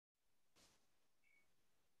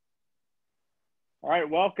All right,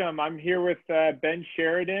 welcome. I'm here with Ben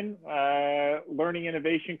Sheridan, Learning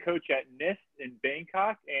Innovation Coach at NIST in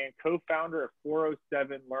Bangkok and co-founder of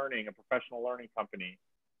 407 Learning, a professional learning company.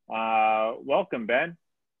 Welcome, Ben.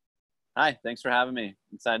 Hi, thanks for having me.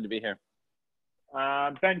 I'm excited to be here.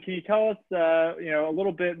 Ben, can you tell us, a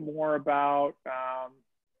little bit more about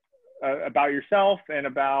yourself and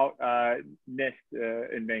about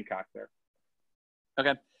NIST in Bangkok there?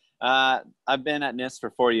 Okay. I've been at NIST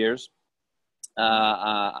for 4 years.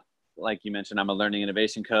 Like you mentioned, I'm a learning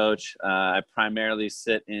innovation coach. I primarily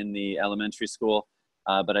sit in the elementary school,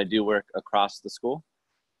 but I do work across the school.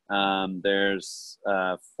 There's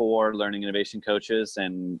 4 learning innovation coaches,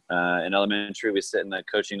 and in elementary, we sit in the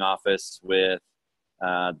coaching office with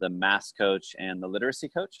the math coach and the literacy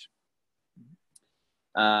coach.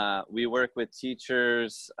 We work with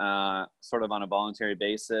teachers sort of on a voluntary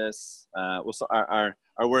basis. So our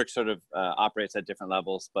work sort of operates at different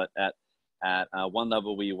levels, but at one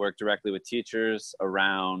level, we work directly with teachers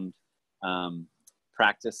around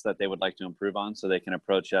practice that they would like to improve on, so they can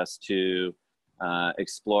approach us to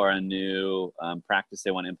explore a new practice they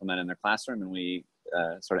want to implement in their classroom, and we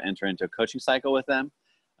sort of enter into a coaching cycle with them,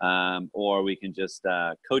 or we can just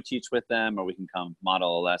co-teach with them, or we can come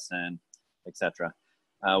model a lesson, etc.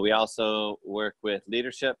 We also work with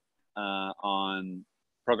leadership on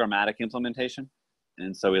programmatic implementation,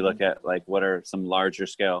 and so we look at like what are some larger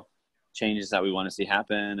scale changes that we want to see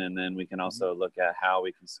happen, and then we can also look at how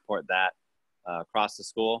we can support that across the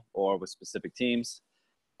school or with specific teams,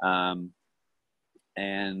 and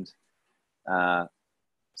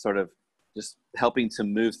sort of just helping to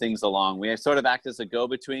move things along. We sort of act as a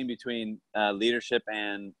go-between between leadership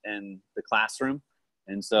and the classroom,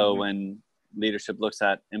 and so when leadership looks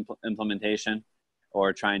at implementation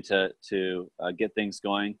or trying to get things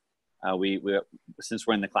going, we since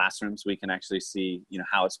we're in the classrooms, we can actually see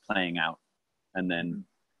how it's playing out, and then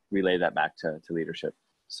relay that back to leadership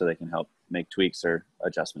so they can help make tweaks or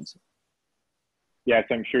adjustments. Yes,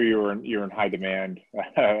 I'm sure you were in high demand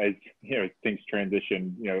as things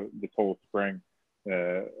transition this whole spring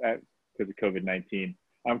because of COVID-19.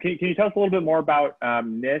 Can you tell us a little bit more about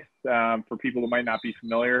NIST for people who might not be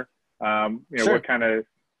familiar? Sure. What kind of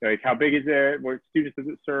how big is it? What students does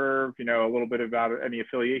it serve? A little bit about any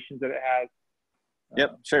affiliations that it has.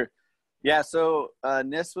 Yep, sure. Yeah, so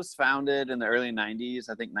NIST was founded in the early 90s,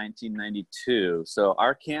 I think 1992. So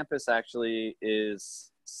our campus actually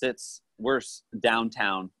we're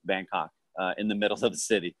downtown Bangkok, in the middle of the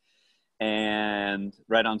city, and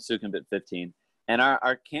right on Sukhumvit 15. And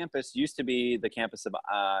our campus used to be the campus of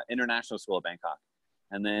International School of Bangkok.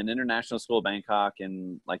 And then International School of Bangkok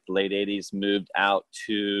in like the late 80s moved out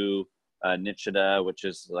to Nichita, which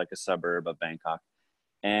is like a suburb of Bangkok.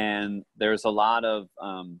 And there's a lot of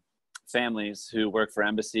families who work for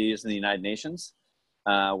embassies in the United Nations,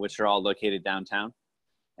 which are all located downtown.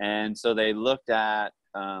 And so they looked at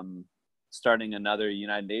starting another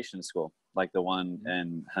United Nations school, like the one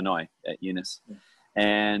in Hanoi at UNIS.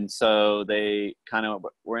 And so they kind of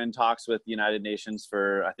were in talks with the United Nations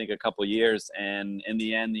for, I think, a couple of years. And in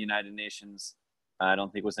the end, the United Nations, I don't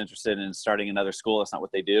think was interested in starting another school. That's not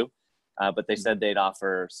what they do. But they said they'd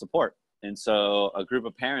offer support. And so a group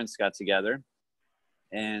of parents got together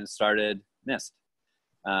and started NIST.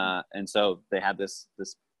 And so they had this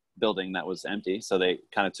building that was empty. So they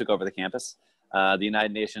kind of took over the campus. The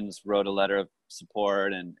United Nations wrote a letter of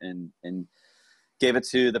support and gave it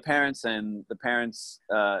to the parents, and the parents,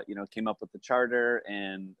 came up with the charter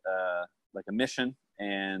and like a mission,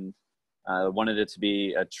 and wanted it to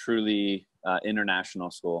be a truly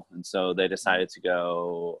international school. And so they decided to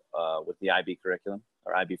go with the IB curriculum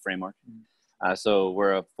or IB framework. So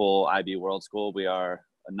we're a full IB World School. We are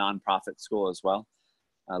a nonprofit school as well.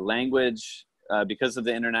 Language, because of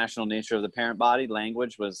the international nature of the parent body,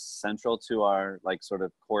 language was central to our like sort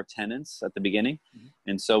of core tenets at the beginning.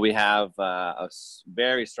 And so we have a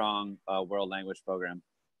very strong world language program.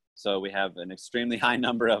 So we have an extremely high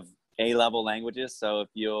number of A-level languages. So if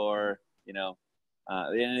you're,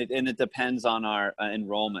 and it depends on our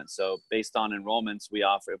enrollment. So based on enrollments,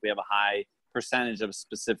 if we have a high percentage of a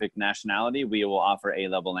specific nationality, we will offer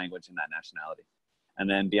A-level language in that nationality. And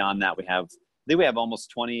then beyond that, I think we have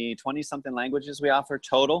almost 20 something languages we offer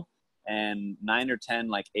total, and 9 or 10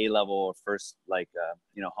 like A-level or first like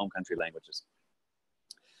home country languages.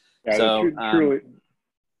 Yeah, so truly.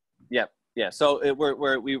 Yeah. So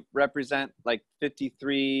we represent like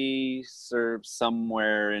 53 or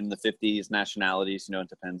somewhere in the 50s nationalities. It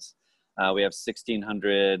depends. We have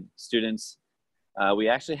 1,600 students. We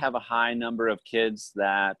actually have a high number of kids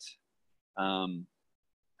that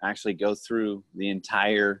actually go through the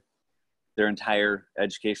entire their entire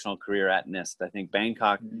educational career at NIST. I think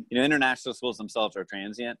Bangkok, international schools themselves are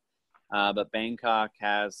transient, but Bangkok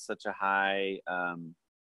has such a high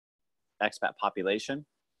expat population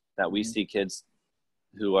that we see kids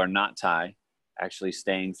who are not Thai actually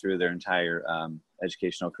staying through their entire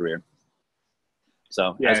educational career.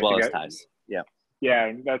 So as well as Thais. Yeah. Yeah,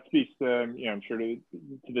 and that speaks to, I'm sure to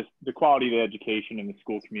the quality of the education in the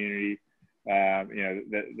school community, that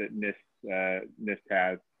NIST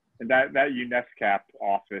has. And that UNESCO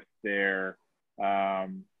office there,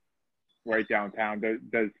 right downtown,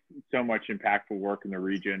 does so much impactful work in the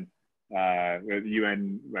region. With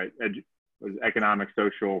UN, right, Economic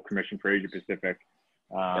Social Commission for Asia Pacific,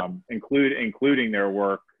 including their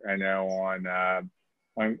work, I know,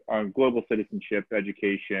 on global citizenship,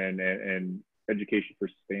 education, and education for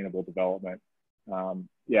sustainable development.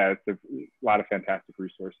 It's a lot of fantastic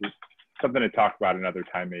resources. Something to talk about another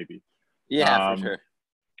time, maybe. Yeah, for sure.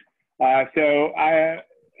 So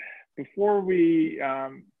before we,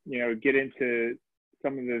 get into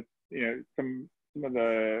some of the, some of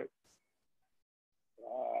the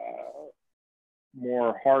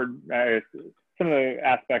more hard, some of the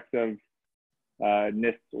aspects of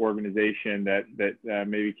NIST's organization that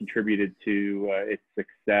maybe contributed to its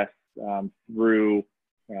success through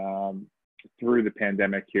the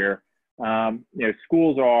pandemic here.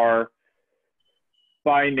 Schools are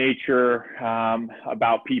by nature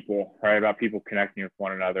about people, right? About people connecting with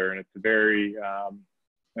one another, and it's a very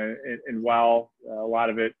and while a lot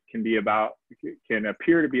of it can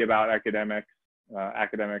appear to be about academics,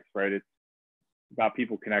 right? It's about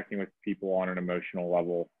people connecting with people on an emotional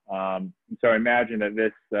level. So I imagine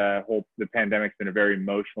that the pandemic's been a very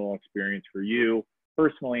emotional experience for you,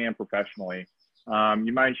 personally and professionally.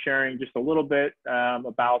 You mind sharing just a little bit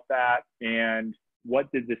about that, and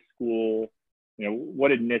what did the school, what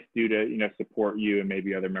did NIST do to, support you and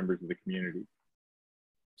maybe other members of the community?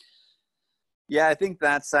 Yeah, I think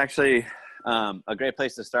that's actually a great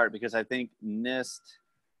place to start, because I think NIST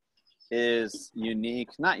is unique,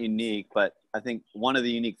 not unique, but I think one of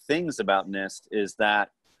the unique things about NIST is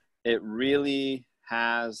that it really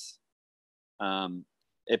has,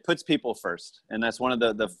 it puts people first. And that's one of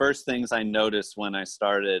the first things I noticed when I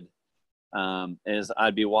started, is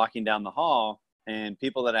I'd be walking down the hall and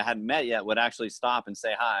people that I hadn't met yet would actually stop and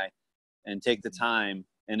say hi and take the time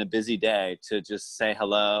in a busy day to just say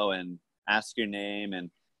hello and ask your name and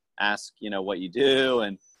ask, what you do.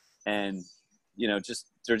 And they're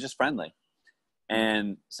just friendly.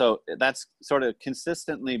 And so that's sort of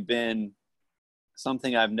consistently been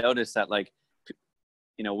something I've noticed, that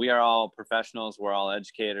we are all professionals, we're all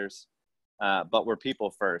educators, but we're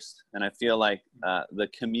people first. And I feel like the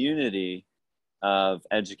community of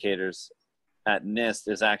educators at NIST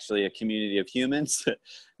is actually a community of humans.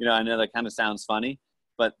 I know that kind of sounds funny,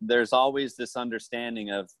 but there's always this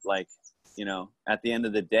understanding of at the end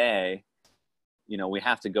of the day, we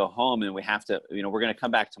have to go home and we have to, we're going to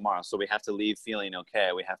come back tomorrow. So we have to leave feeling okay.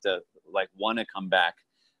 We have to want to come back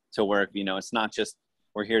to work. It's not just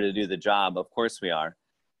we're here to do the job. Of course we are.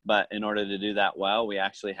 But in order to do that well, we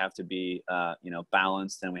actually have to be,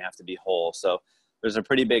 balanced, and we have to be whole. So there's a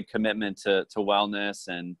pretty big commitment to wellness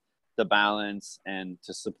and the balance, and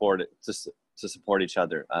to support it, to support each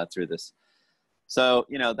other through this. So,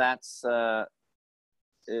 that's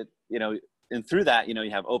it, and through that,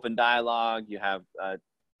 you have open dialogue, you have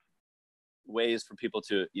ways for people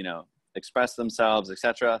to, express themselves,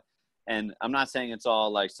 etc. And I'm not saying it's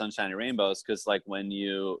all like sunshine and rainbows, because when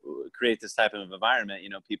you create this type of environment,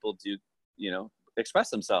 people do, express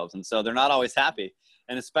themselves, and so they're not always happy.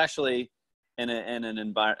 And especially in an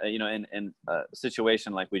environment, in a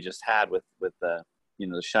situation like we just had with the,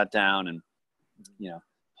 the shutdown and,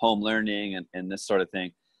 home learning and this sort of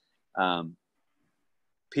thing.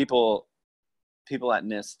 People at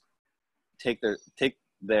NIST take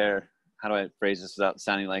their, how do I phrase this without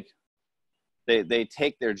sounding like, they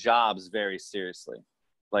take their jobs very seriously.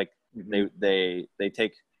 They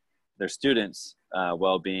take their students'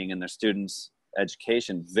 well-being and their students'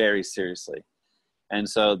 education very seriously. And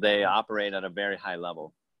so they operate at a very high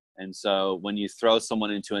level. And so when you throw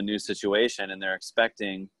someone into a new situation and they're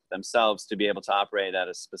expecting themselves to be able to operate at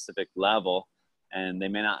a specific level, and they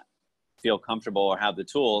may not feel comfortable or have the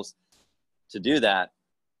tools to do that,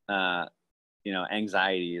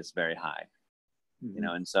 anxiety is very high.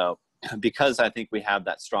 And so because I think we have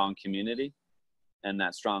that strong community and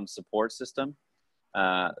that strong support system,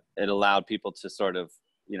 it allowed people to sort of,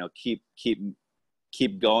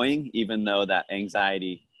 keep going, even though that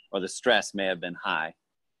anxiety or the stress may have been high,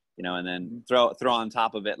 and then throw on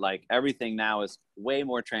top of it, everything now is way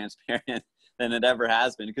more transparent than it ever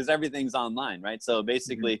has been, because everything's online, right? So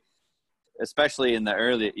basically especially in the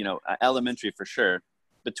early, elementary for sure,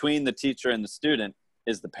 between the teacher and the student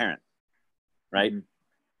is the parent, right?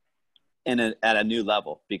 At a new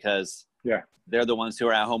level, because they're the ones who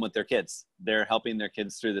are at home with their kids. They're helping their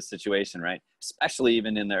kids through the situation, right? Especially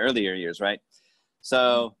even in the earlier years, right?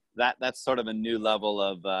 So that's sort of a new level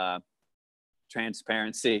of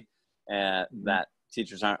transparency that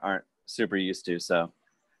teachers aren't super used to. So,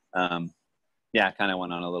 I kind of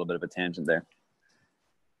went on a little bit of a tangent there.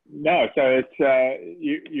 No, so it's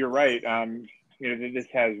you're right. This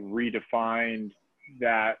has redefined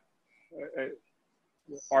that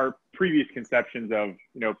our previous conceptions of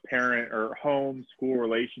parent or home school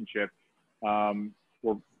relationship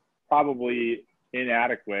were probably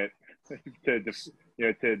inadequate to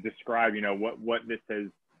describe what this has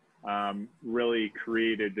really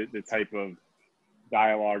created, the type of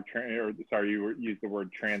dialogue you used the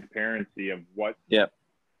word transparency of what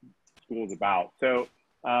school is about. So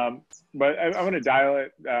but I want to dial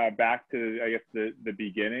it back to, I guess, the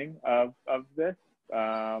beginning of this,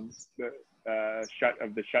 the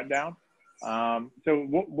shutdown. So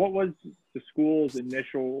what was the school's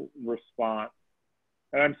initial response?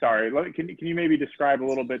 And I'm sorry, can you maybe describe a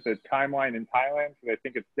little bit the timeline in Thailand? Because I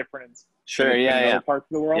think it's different in other parts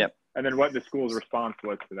of the world. Yep. And then what the school's response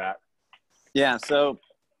was to that. Yeah, so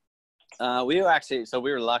we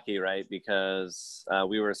were lucky, right? Because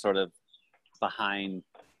we were sort of behind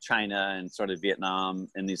China and sort of Vietnam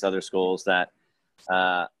and these other schools that,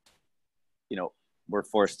 were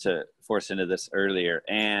forced into this earlier,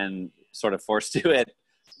 and sort of forced to it,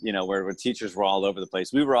 where teachers were all over the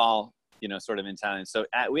place. We were all, sort of in Thailand. So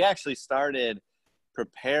we actually started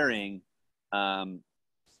preparing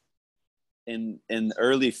in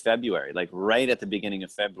early February, like right at the beginning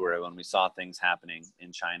of February, when we saw things happening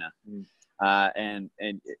in China. And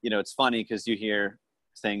it's funny because you hear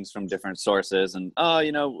things from different sources and,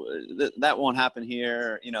 that won't happen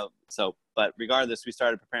here, but regardless, we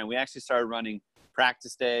started preparing. We actually started running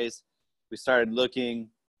practice days. We started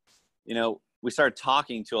looking, we started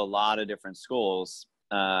talking to a lot of different schools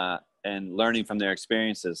and learning from their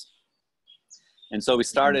experiences. And so we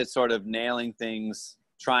started sort of nailing things,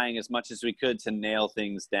 trying as much as we could to nail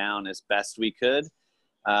things down as best we could,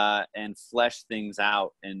 and flesh things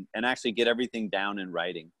out and actually get everything down in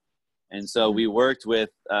writing. And so we worked with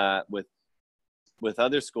other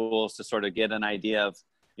schools to sort of get an idea of,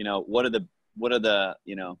 what are the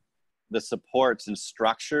supports and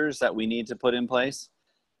structures that we need to put in place,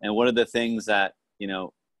 and what are the things that,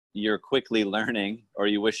 you're quickly learning or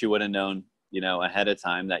you wish you would have known, ahead of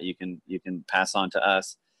time, that you can pass on to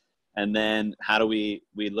us. And then how do we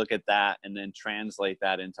look at that and then translate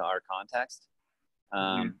that into our context,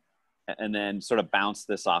 and then sort of bounce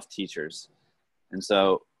this off teachers. And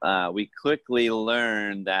so we quickly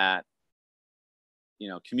learned that,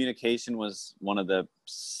 communication was one of the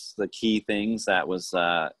key things that was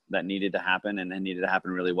that needed to happen, and needed to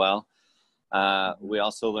happen really well. We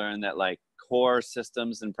also learned that, like, core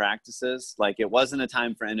systems and practices, like, it wasn't a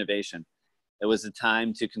time for innovation. It was a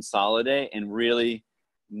time to consolidate and really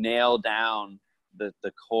nail down the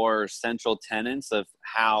core central tenets of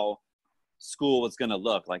how school was going to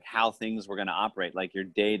look, like how things were going to operate, like your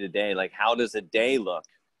day to day, like how does a day look,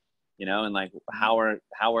 and like how are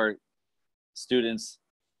students,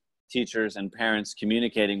 teachers, and parents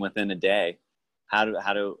communicating within a day? How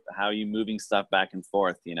are you moving stuff back and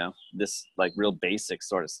forth? This like real basic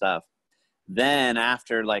sort of stuff. Then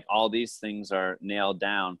after like all these things are nailed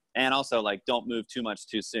down, and also like don't move too much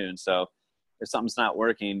too soon. So if something's not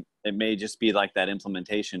working, it may just be like that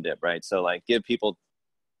implementation dip, right? So like give people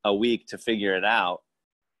a week to figure it out,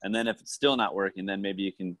 and then if it's still not working, then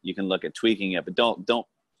maybe you can look at tweaking it, but don't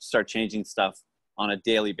start changing stuff on a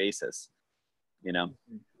daily basis, and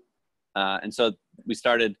so we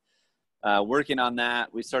started working on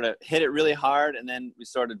that. We sort of hit it really hard, and then we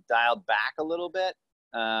sort of dialed back a little bit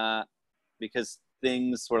because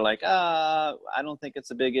things were like, I don't think it's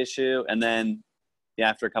a big issue. And then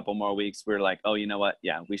after a couple more weeks, we were like, oh, you know what?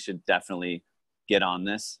 Yeah, we should definitely get on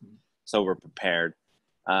this. So we're prepared.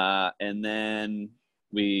 And then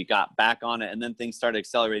we got back on it, and then things started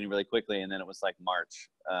accelerating really quickly. And then it was like March,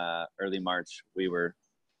 early March, we were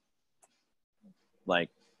like,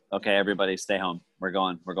 okay, everybody stay home. We're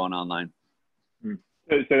going online. So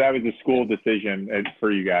that was a school decision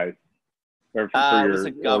for you guys? Or for it your was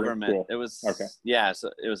a government. school? It was, okay. Yeah,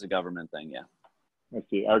 so it was a government thing. Yeah. I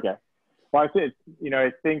see. Okay. Well, I think,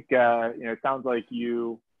 it sounds like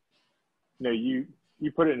you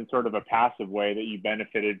put it in sort of a passive way, that you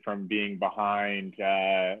benefited from being behind,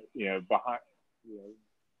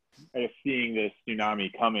 seeing this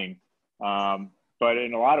tsunami coming. But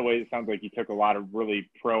in a lot of ways, it sounds like you took a lot of really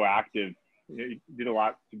proactive you did a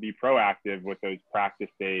lot to be proactive with those practice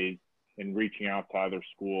days and reaching out to other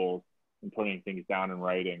schools and putting things down in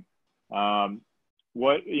writing.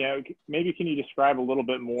 What, maybe can you describe a little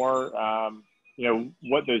bit more,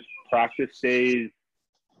 what those practice days,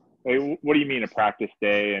 like, what do you mean a practice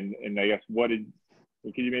day? And I guess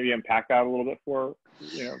could you maybe unpack that a little bit for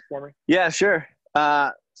me? Yeah, sure.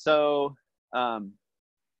 So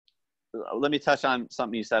let me touch on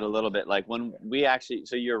something you said a little bit. Like when we actually,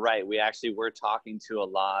 so you're right, we actually were talking to a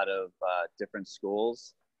lot of different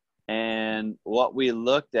schools, and what we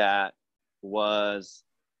looked at was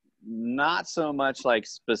not so much like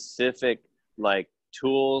specific like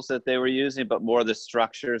tools that they were using, but more the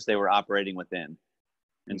structures they were operating within.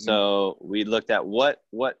 And so we looked at what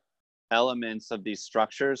elements of these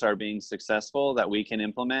structures are being successful that we can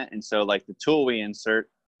implement. And so like the tool we insert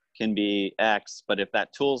can be X, but if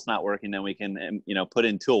that tool's not working, then we can, put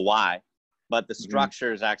in tool Y, but the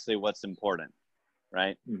structure is actually what's important.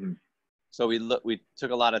 Right. So we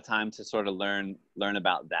took a lot of time to sort of learn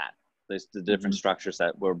about that, the different structures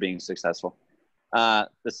that were being successful. The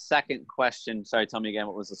second question, sorry, tell me again,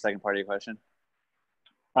 what was the second part of your question?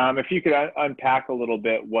 If you could unpack a little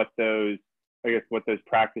bit what those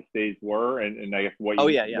practice days were, and I guess what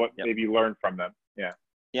maybe you learned from them.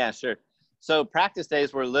 Yeah, sure. So practice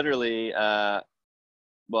days were literally, in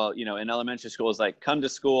elementary school, it's like come to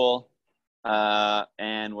school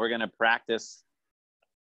and we're going to practice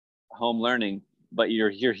home learning, but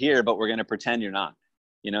you're here, but we're going to pretend you're not,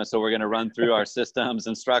 so we're going to run through our systems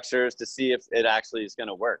and structures to see if it actually is going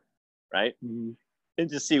to work. Right. And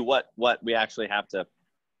to see what we actually have to,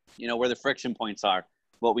 where the friction points are,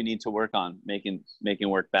 what we need to work on making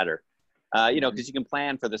work better. Because you can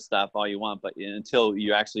plan for this stuff all you want, but until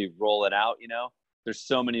you actually roll it out, there's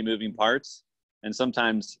so many moving parts, and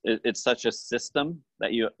sometimes it's such a system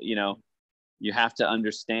that you have to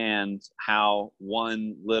understand how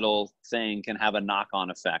one little thing can have a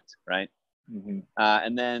knock-on effect, right?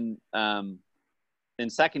 And then in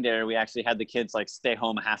secondary, we actually had the kids like stay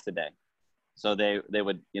home half the day, so they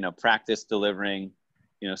would practice delivering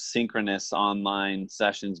synchronous online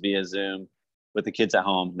sessions via Zoom with the kids at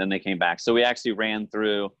home. Then they came back. So we actually ran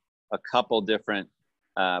through a couple different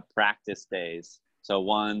practice days. So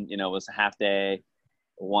one, was a half day.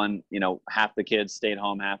 One, half the kids stayed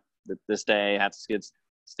home this day, half the kids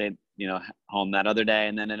stayed, home that other day.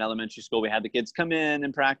 And then in elementary school, we had the kids come in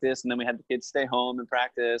and practice, and then we had the kids stay home and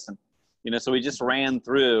practice. And, so we just ran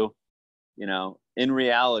through, in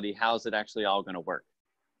reality, how's it actually all going to work?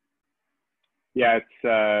 Yeah,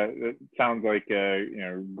 it sounds like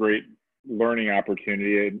a great learning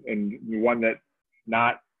opportunity, and one that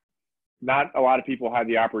not a lot of people had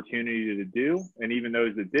the opportunity to do, and even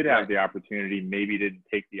those that did have the opportunity maybe didn't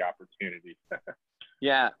take the opportunity.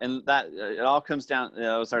 Yeah, and that it all comes down.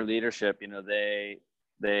 It was our leadership.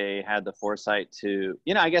 They had the foresight to,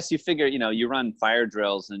 I guess you figure, you run fire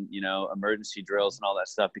drills and emergency drills and all that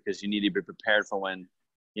stuff because you need to be prepared for when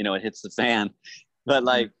it hits the fan. But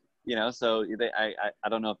like. So I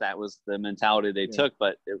don't know if that was the mentality they took,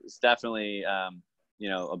 but it was definitely, a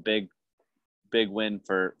big win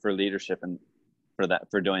for leadership and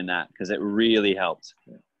for doing that, because it really helped.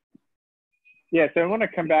 Yeah. So I want to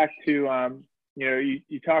come back to,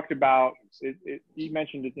 you talked about it, you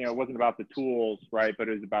mentioned it, it wasn't about the tools, right? But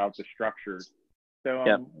it was about the structures.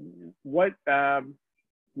 So what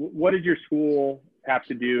did your school have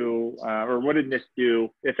to do, or what did NIST do,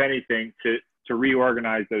 if anything, to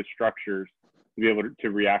reorganize those structures to be able to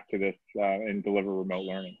react to this and deliver remote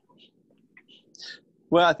learning?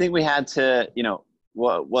 Well, I think we had to,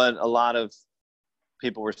 what a lot of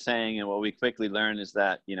people were saying, and what we quickly learned is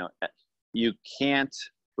that, you can't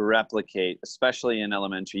replicate, especially in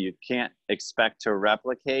elementary, you can't expect to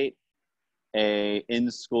replicate a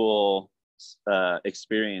in-school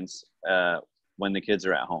experience when the kids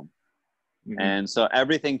are at home. And so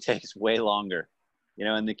everything takes way longer.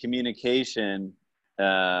 And the communication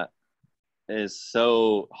is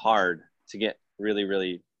so hard to get really,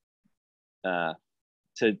 really,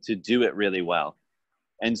 to do it really well.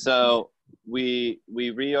 And so we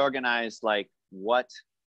reorganized like what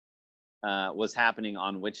was happening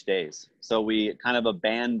on which days. So we kind of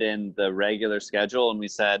abandoned the regular schedule, and we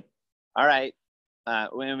said, all right,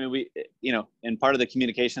 and part of the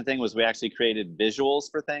communication thing was we actually created visuals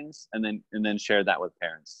for things and then shared that with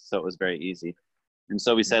parents. So it was very easy. And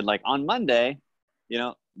so we said, like, on Monday,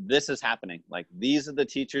 this is happening. Like, these are the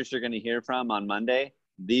teachers you're going to hear from on Monday.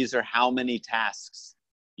 These are how many tasks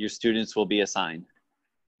your students will be assigned.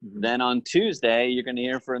 Then on Tuesday, you're going to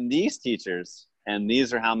hear from these teachers, and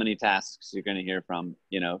these are how many tasks you're going to hear from,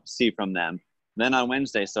 see from them. Then on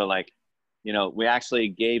Wednesday, so like we actually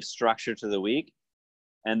gave structure to the week,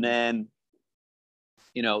 and then,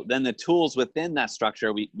 then the tools within that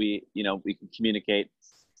structure, we can communicate,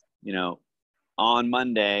 on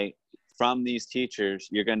Monday from these teachers,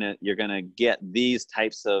 you're gonna get these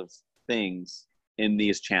types of things in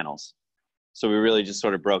these channels. So we really just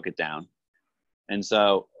sort of broke it down, and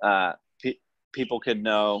so people could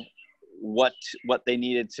know what they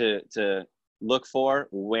needed to look for,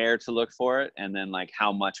 where to look for it, and then like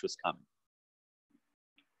how much was coming.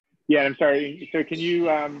 Yeah, I'm sorry. So can you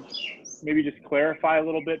maybe just clarify a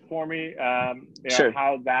little bit for me? Sure.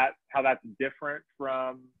 How that's different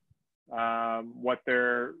from what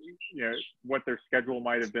their schedule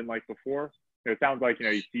might have been like before. It sounds like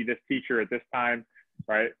you see this teacher at this time,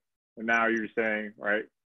 right? And now you're saying, right?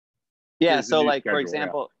 Yeah. So like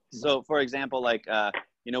schedule, for example, like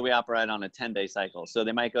we operate on a 10-day cycle. So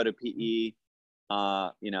they might go to PE,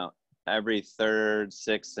 every third,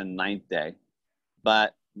 sixth, and ninth day,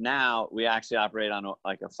 but now we actually operate on a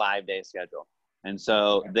 5-day schedule. And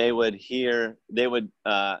so they would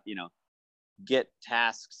get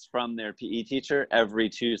tasks from their PE teacher every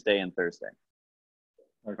Tuesday and Thursday,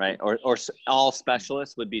 right? Or all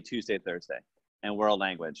specialists would be Tuesday, Thursday, and world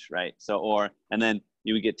language, right? So, and then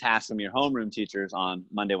you would get tasks from your homeroom teachers on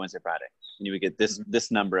Monday, Wednesday, Friday, and you would get this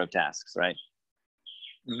number of tasks, right?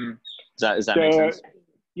 Mm-hmm. Does that make sense?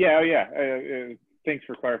 Yeah. Thanks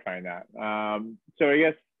for clarifying that. So I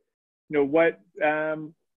guess,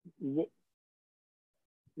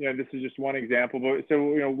 this is just one example, but so,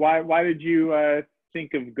 why did you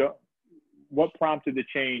think of what prompted the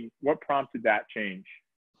change? What prompted that change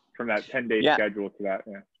from that 10-day schedule to that?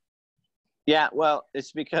 Yeah. Well,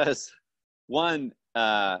 it's because one,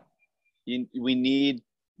 we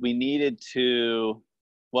needed to,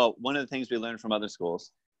 one of the things we learned from other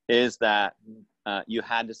schools is that you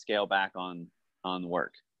had to scale back on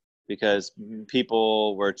work, because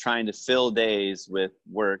people were trying to fill days with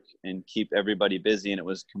work and keep everybody busy, and it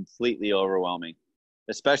was completely overwhelming,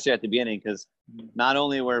 especially at the beginning, because not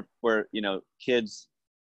only were kids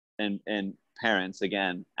and parents,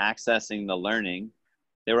 again, accessing the learning,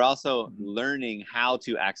 they were also learning how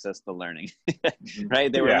to access the learning,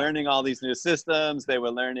 right? They were learning all these new systems. They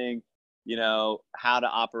were learning, how to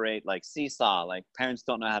operate like Seesaw. Like parents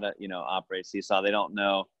don't know how to, operate Seesaw. They don't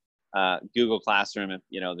know Google Classroom if,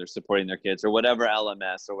 they're supporting their kids, or whatever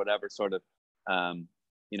LMS or whatever sort of,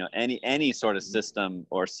 any sort of system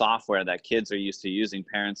or software that kids are used to using,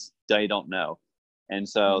 parents, they don't know. And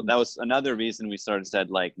so that was another reason we sort of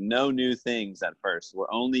said, like, no new things at first. We're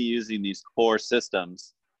only using these core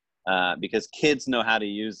systems because kids know how to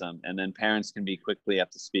use them, and then parents can be quickly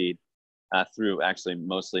up to speed through actually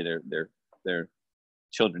mostly their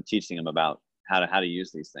children teaching them about how to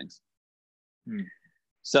use these things.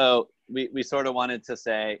 So we sort of wanted to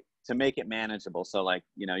say, to make it manageable. So like,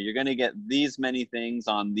 you're going to get these many things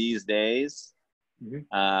on these days,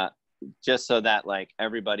 just so that like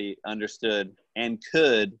everybody understood and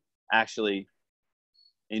could actually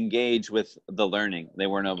engage with the learning. They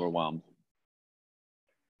weren't overwhelmed.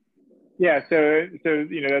 Yeah. So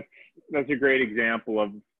that's a great example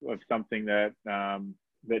of something that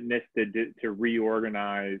that NIST did to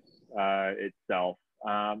reorganize itself.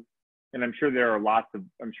 And I'm sure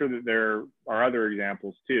I'm sure that there are other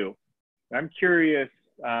examples too. I'm curious,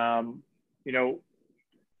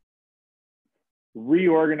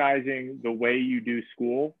 reorganizing the way you do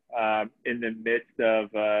school in the midst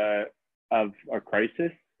of a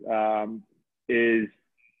crisis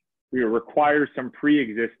requires some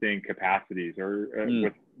pre-existing capacities or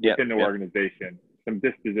within the organization, some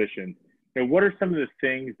dispositions. What are some of the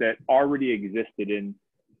things that already existed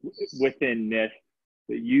within NIST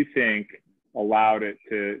that you think allowed it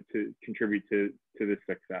to contribute to this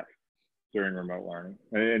success during remote learning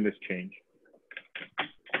and this change?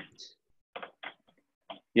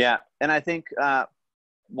 Yeah, and I think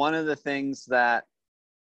one of the things that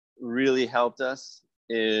really helped us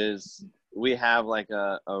is we have like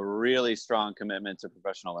a really strong commitment to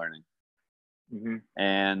professional learning.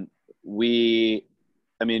 And we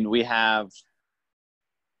have,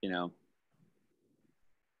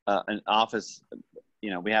 an office,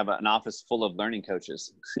 we have an office full of learning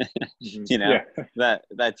coaches,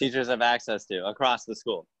 that teachers have access to across the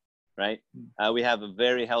school, right? We have a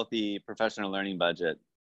very healthy professional learning budget.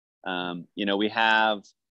 We have,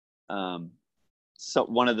 so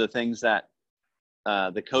one of the things that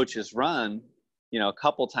the coaches run, a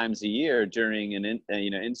couple times a year during an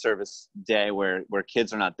in-service day where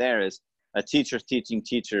kids are not there, is a teachers teaching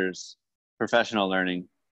teachers professional learning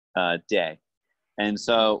day. And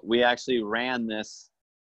so we actually ran this,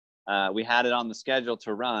 we had it on the schedule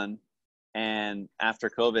to run And after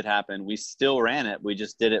COVID happened, we still ran it. We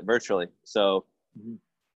just did it virtually. So,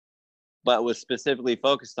 but was specifically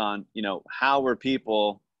focused on, you know, how were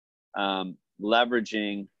people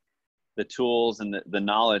leveraging the tools and the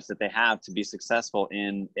knowledge that they have to be successful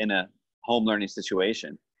in a home learning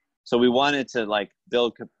situation. So we wanted to like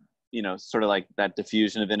build, you know, sort of like that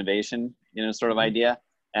diffusion of innovation, you know, sort of idea,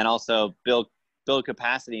 and also build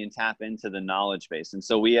capacity and tap into the knowledge base. And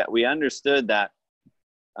so we understood that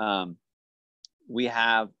we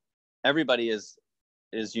have, everybody is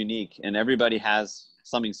unique, and everybody has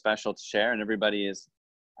something special to share, and everybody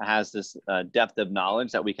has this depth of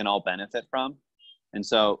knowledge that we can all benefit from. And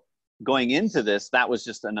so going into this, that was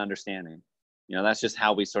just an understanding, you know, that's just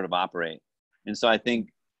how we sort of operate. And so I think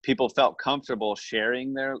people felt comfortable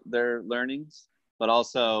sharing their learnings, but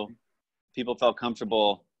also people felt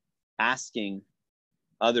comfortable asking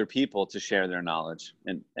other people to share their knowledge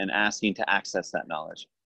and asking to access that knowledge.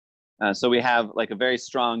 So we have like a very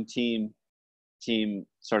strong team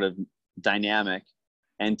sort of dynamic,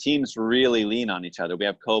 and teams really lean on each other. We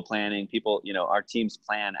have co-planning, people, you know, our teams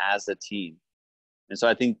plan as a team. And so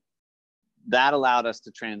I think that allowed us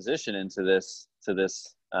to transition into this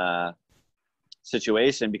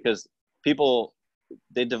situation, because people,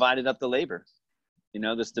 they divided up the labor, you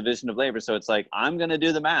know, this division of labor. So it's like, I'm going to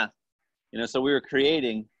do the math, you know, so we were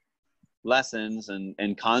creating lessons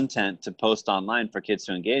and content to post online for kids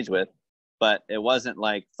to engage with, but it wasn't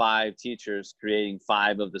like 5 teachers creating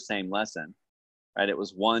 5 of the same lesson, right? It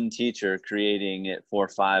was one teacher creating it for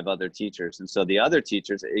 5 other teachers. And so the other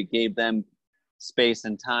teachers, it gave them space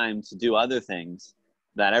and time to do other things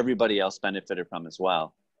that everybody else benefited from as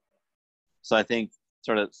well. So I think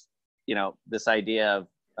sort of, you know, this idea of,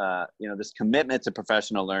 you know, this commitment to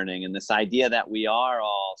professional learning, and this idea that we are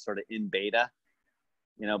all sort of in beta,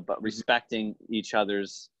 you know, but respecting each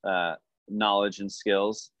other's knowledge and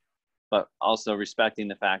skills, but also respecting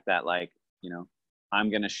the fact that, like, you know, I'm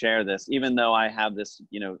going to share this, even though I have this,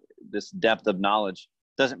 you know, this depth of knowledge,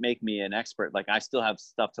 doesn't make me an expert. Like, I still have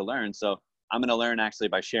stuff to learn. So I'm going to learn actually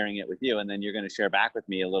by sharing it with you. And then you're going to share back with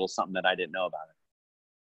me a little something that I didn't know about it.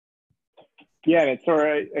 Yeah. And it's sort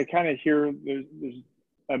of, I kind of hear there's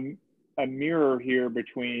a mirror here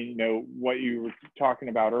between, you know, what you were talking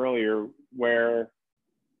about earlier, where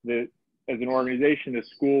as an organization, the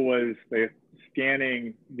school was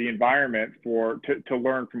scanning the environment to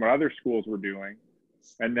learn from what other schools were doing.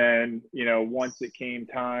 And then, you know, once it came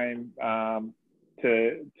time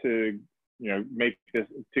to you know, make this,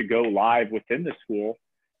 to go live within the school,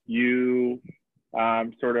 you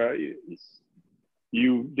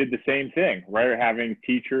you did the same thing, right? Having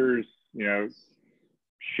teachers, you know,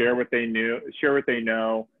 share what they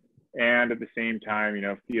know, and at the same time, you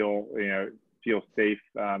know, feel safe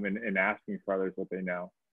in asking for others what they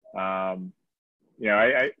know. You know,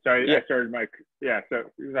 I started my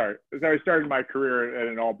I started my career at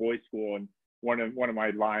an all boys school, and one of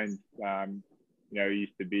my lines, you know,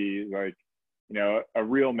 used to be like, you know, a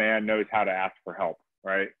real man knows how to ask for help,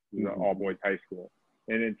 right? It was an all boys high school,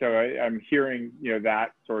 and so I'm hearing, you know,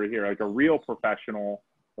 that sort of here, like a real professional,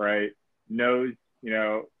 right, knows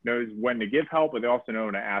when to give help, but they also know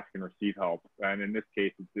when to ask and receive help. And in this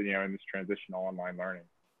case, it's, you know, in this transitional online learning.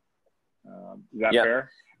 Is that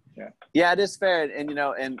fair? Yeah, it is fair. And, you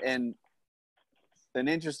know, and an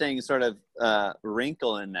interesting sort of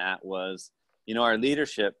wrinkle in that was, you know, our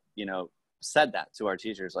leadership, you know, said that to our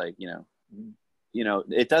teachers, like, you know,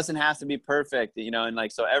 it doesn't have to be perfect, you know, and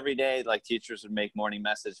like, so every day, like, teachers would make morning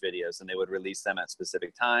message videos, and they would release them at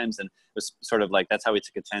specific times. And it was sort of like, that's how we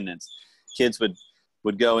took attendance. Kids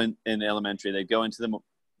would go in elementary, they'd go into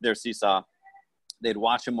their seesaw, they'd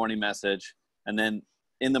watch a morning message, and then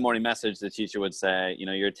in the morning message, the teacher would say, you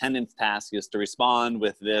know, your attendance task is to respond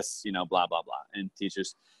with this, you know, blah, blah, blah. And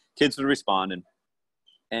kids would respond.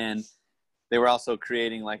 And they were also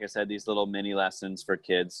creating, like I said, these little mini lessons for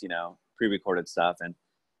kids, you know, pre-recorded stuff. And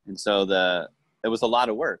so it was a lot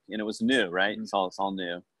of work, and it was new, right? It's all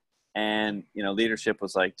new. And, you know, leadership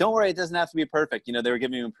was like, don't worry, it doesn't have to be perfect. You know, they were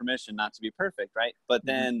giving them permission not to be perfect, right? But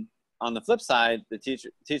then on the flip side, the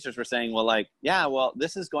teachers were saying, well, like, yeah, well,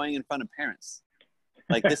 this is going in front of parents.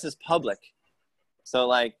 Like, this is public. So,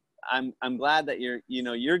 like, I'm glad that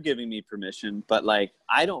you're giving me permission, but, like,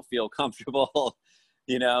 I don't feel comfortable,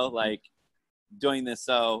 you know, like, doing this.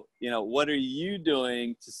 So, you know, what are you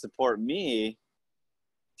doing to support me,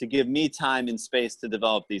 to give me time and space to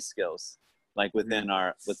develop these skills, like, within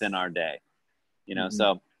our day, you know?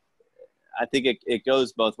 So I think it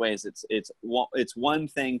goes both ways. It's one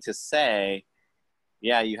thing to say,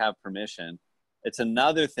 yeah, you have permission. It's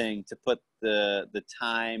another thing to put the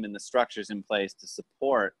time and the structures in place to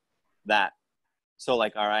support that So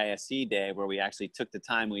like our ISE day, where we actually took the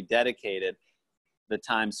time, we dedicated the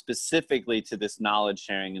time specifically to this knowledge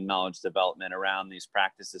sharing and knowledge development around these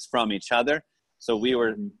practices from each other. So we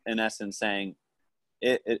were in essence saying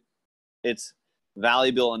it's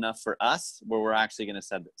valuable enough for us where we're actually going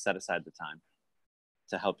to set aside the time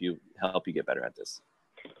to help you get better at this.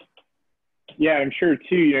 Yeah, I'm sure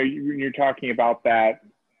too, you're talking about that,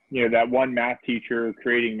 that one math teacher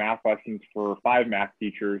creating math lessons for 5 math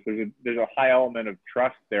teachers. There's a high element of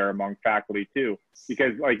trust there among faculty too,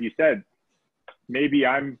 because like you said, maybe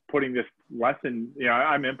I'm putting this lesson,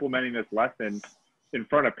 I'm implementing this lesson in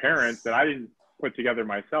front of parents that I didn't put together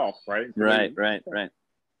myself, right? Right.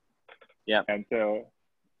 Yeah. And so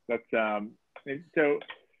that's, so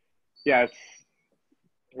yeah,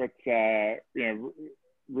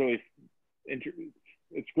 really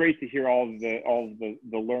it's great to hear all of the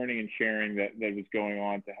learning and sharing that was going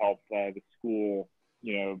on to help the school,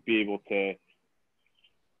 be able to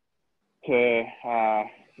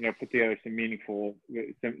put together some meaningful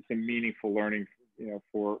learning,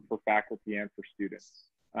 for faculty and for students.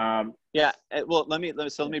 Yeah. Well, let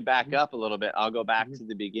me back up a little bit. I'll go back to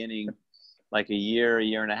the beginning, like a year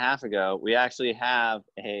and a half ago. We actually have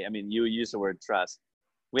you use the word trust.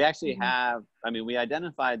 We actually have, we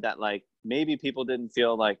identified that like maybe people didn't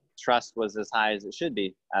feel like trust was as high as it should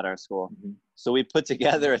be at our school. So we put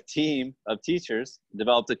together a team of teachers,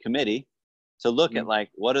 developed a committee to look at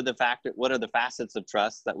like, what are the facets of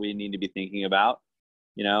trust that we need to be thinking about?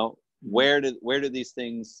 Where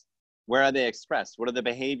are they expressed? What are the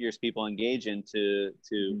behaviors people engage in to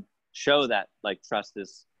show that like trust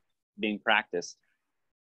is being practiced?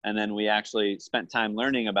 And then we actually spent time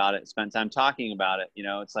learning about it, spent time talking about it.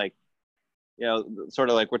 It's like, sort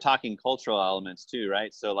of like we're talking cultural elements too,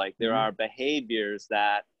 right? So like there are behaviors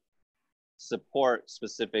that support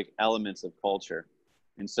specific elements of culture.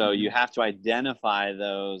 And so you have to identify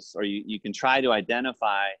those, or you can try to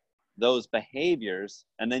identify those behaviors,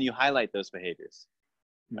 and then you highlight those behaviors,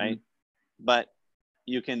 right? But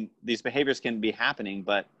these behaviors can be happening,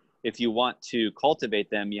 but if you want to cultivate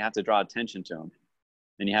them, you have to draw attention to them.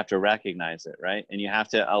 And you have to recognize it, right? And you have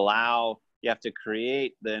to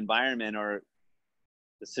create the environment or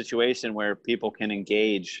the situation where people can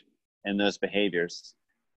engage in those behaviors.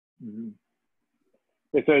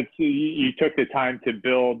 So you took the time to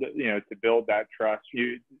build that trust.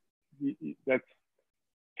 That's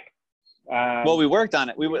well, we worked on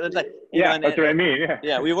it. That's what I mean.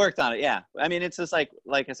 Yeah, we worked on it. Yeah, it's just like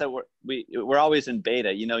I said, we're always in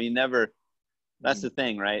beta. You never. That's the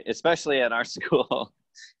thing, right? Especially at our school.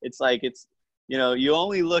 It's like, you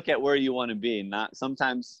only look at where you want to be, not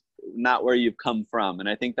where you've come from. And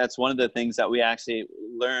I think that's one of the things that we actually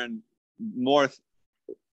learn more.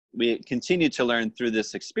 We continue to learn through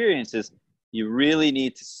this experience is you really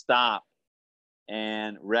need to stop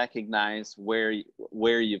and recognize where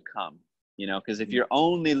you've come, because if you're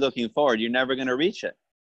only looking forward, you're never going to reach it.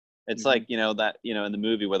 It's like, that, in the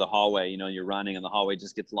movie where the hallway, you're running and the hallway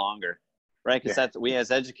just gets longer. Right. Because we as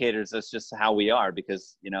educators, that's just how we are,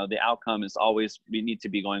 because, the outcome is always, we need to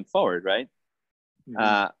be going forward. Right.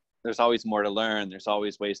 There's always more to learn. There's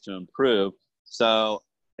always ways to improve. So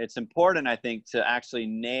it's important, I think, to actually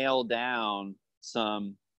nail down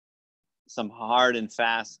some hard and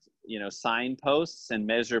fast, signposts and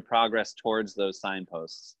measure progress towards those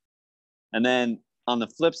signposts. And then on the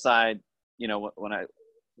flip side, when I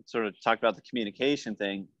sort of talked about the communication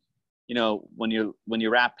thing, when you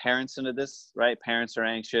wrap parents into this, right? Parents are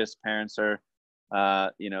anxious. Parents are,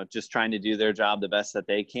 just trying to do their job the best that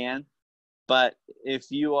they can. But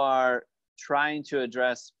if you are trying to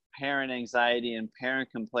address parent anxiety and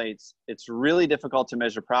parent complaints, it's really difficult to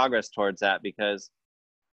measure progress towards that, because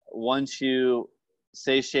once you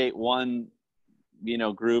satiate one,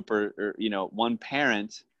 group or one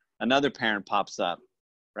parent, another parent pops up,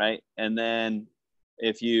 right? And then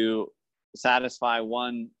if you satisfy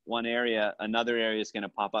one area, another area is going to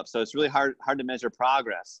pop up. So it's really hard to measure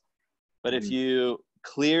progress. But if you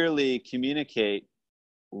clearly communicate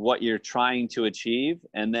what you're trying to achieve,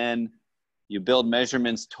 and then you build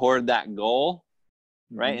measurements toward that goal,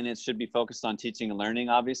 right? And it should be focused on teaching and learning,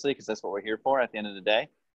 obviously, because that's what we're here for at the end of the day.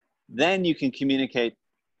 Then you can communicate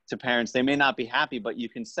to parents. They may not be happy, but you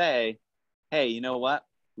can say, hey, you know what?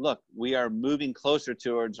 Look, we are moving closer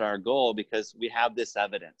towards our goal because we have this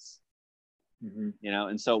evidence.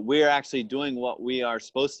 And so we're actually doing what we are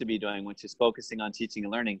supposed to be doing, which is focusing on teaching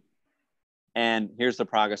and learning. And here's the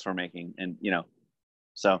progress we're making. And,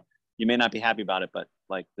 so you may not be happy about it, but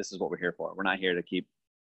like, this is what we're here for. We're not here to keep,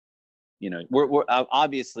 we're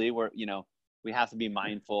obviously we have to be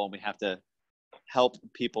mindful, and we have to help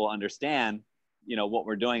people understand, what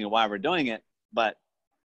we're doing and why we're doing it. but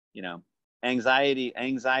anxiety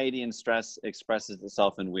and stress expresses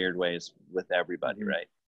itself in weird ways with everybody, right?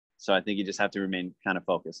 So I think you just have to remain kind of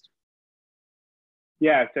focused.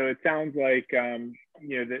 Yeah, so it sounds like that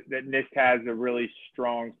NIST has a really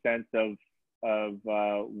strong sense of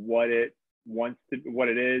what it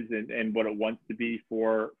is and what it wants to be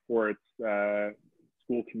for its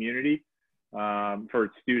school community, for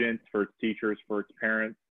its students, for its teachers, for its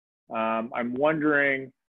parents. I'm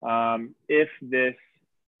wondering if this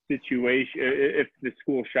situation, if the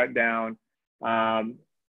school shutdown,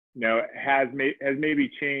 has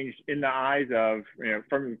maybe changed in the eyes of,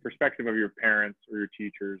 from the perspective of your parents or your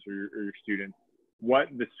teachers or your students, what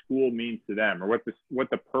the school means to them, or what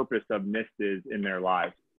the purpose of NIST is in their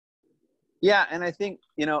lives. Yeah, and I think,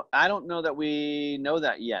 I don't know that we know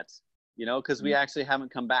that yet, because we actually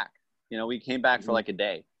haven't come back. We came back for like a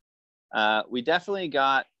day. We definitely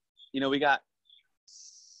got,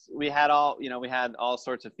 we had all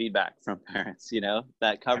sorts of feedback from parents,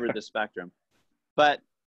 that covered the spectrum. But,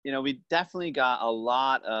 we definitely got a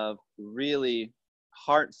lot of really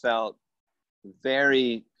heartfelt,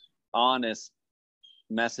 very honest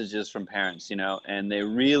messages from parents, and they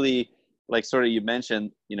really, like sort of you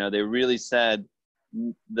mentioned, they really said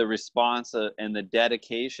the response and the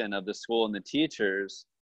dedication of the school and the teachers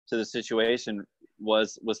to the situation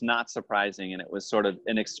was not surprising, and it was sort of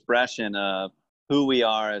an expression of who we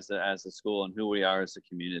are as a school and who we are as a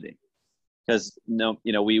community. Because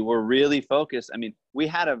we were really focused. I mean, we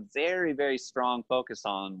had a very, very strong focus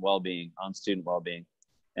on well-being, on student well-being,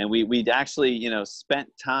 and we'd actually spent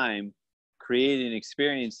time creating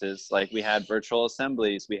experiences. Like we had virtual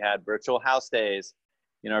assemblies, we had virtual house days.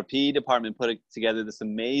 Our PE department put together this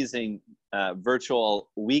amazing virtual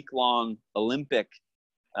week-long Olympic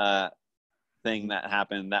thing that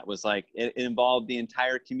happened. That was like, it involved the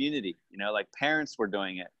entire community, like parents were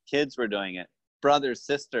doing it, kids were doing it, brothers,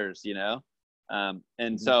 sisters,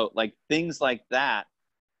 and so like things like that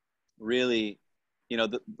really,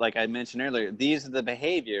 like I mentioned earlier, these are the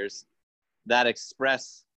behaviors that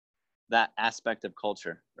express that aspect of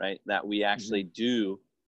culture, right? That we actually do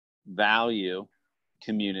value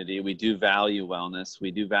community, we do value wellness,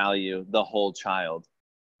 we do value the whole child.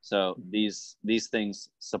 So these things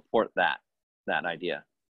support that idea.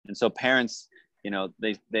 And so parents,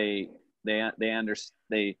 they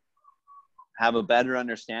have a better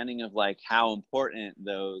understanding of like how important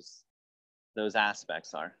those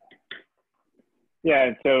aspects are. Yeah,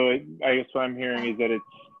 and so I guess what I'm hearing is that it's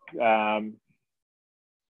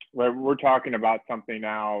we're talking about something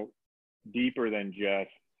now deeper than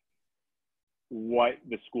just what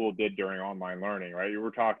the school did during online learning, right?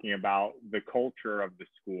 We're talking about the culture of the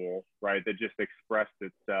school, right? That just expressed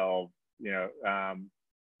itself, that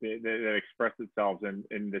expressed itself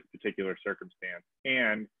in this particular circumstance,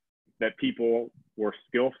 and that people were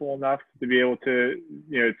skillful enough to be able to,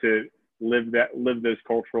 to live those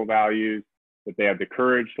cultural values, that they had the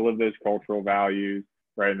courage to live those cultural values,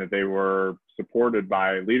 right? And that they were supported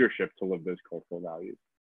by leadership to live those cultural values.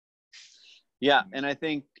 Yeah, and I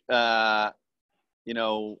think, I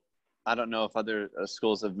don't know if other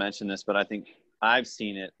schools have mentioned this, but I think I've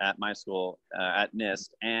seen it at my school, at NIST,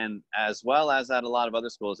 and as well as at a lot of other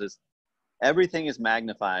schools, is everything is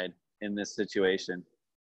magnified in this situation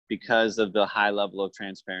because of the high level of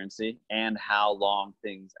transparency and how long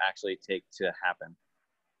things actually take to happen.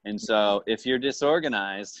 And so if you're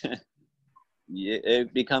disorganized,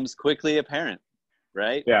 it becomes quickly apparent,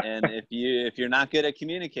 right? Yeah. And if you're not good at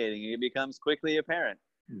communicating, it becomes quickly apparent,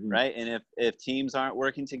 right? And if teams aren't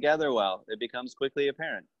working together well, it becomes quickly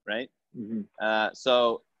apparent, right?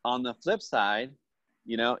 So on the flip side,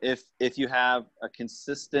 if you have a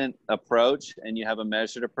consistent approach and you have a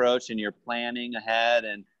measured approach and you're planning ahead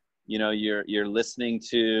and you're listening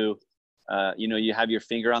to you have your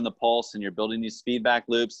finger on the pulse and you're building these feedback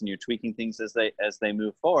loops and you're tweaking things as they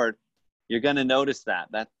move forward, you're going to notice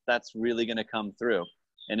that's really going to come through.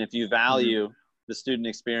 And if you value the student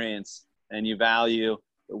experience and you value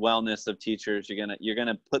the wellness of teachers, you're going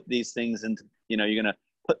to put these things into, you're going to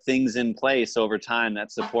put things in place over time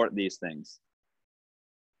that support these things.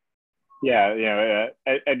 Yeah,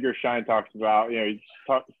 Edgar Schein talks about,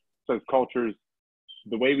 says culture's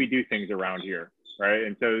the way we do things around here, right?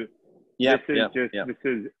 And so this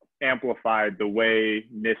is amplified the way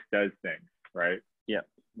NIST does things, right? Yep.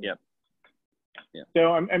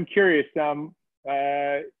 So I'm curious,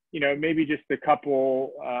 maybe just a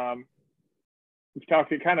couple, we've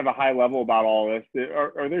talked at kind of a high level about all this.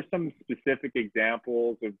 Are there some specific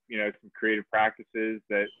examples of, some creative practices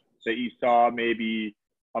that you saw maybe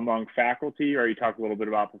among faculty, or you talked a little bit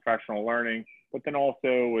about professional learning, but then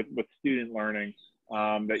also with student learning,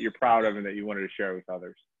 that you're proud of and that you wanted to share with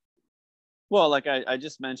others? Well, like I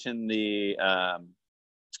just mentioned the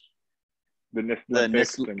NIST the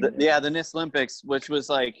Olympics. NIST, the NIST Olympics, which was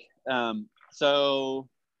like, so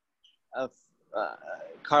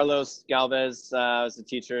Carlos Galvez was a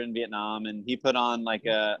teacher in Vietnam, and he put on like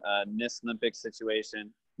a NIST Olympics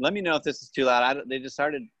situation. Let me know if this is too loud. They just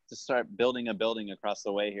started to start building a building across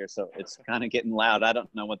the way here, so it's kind of getting loud. I don't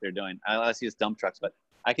know what they're doing. I see dump trucks, but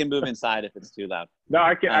I can move inside if it's too loud. No,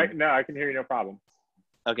 I can. I can hear you, no problem.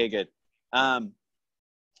 Okay, good.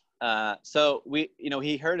 So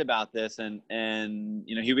he heard about this and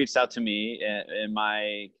he reached out to me in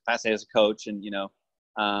my capacity as a coach, and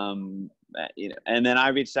and then I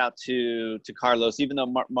reached out to Carlos, even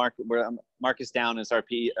though Marcus Down is our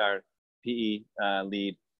PE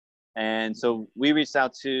lead. And so we reached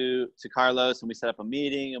out to Carlos, and we set up a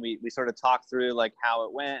meeting, and we sort of talked through like how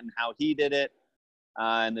it went and how he did it,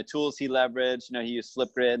 and the tools he leveraged. He used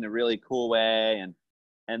Flipgrid in a really cool way,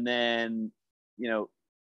 and then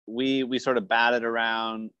we sort of batted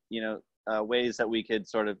around ways that we could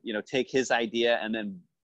sort of take his idea and then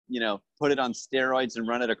put it on steroids and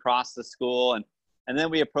run it across the school, and then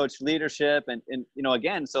we approached leadership and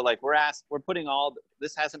again, so like we're putting all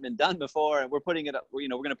this hasn't been done before, and we're putting it up, we're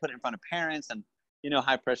going to put it in front of parents, and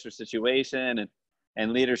high pressure situation,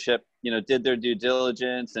 and leadership did their due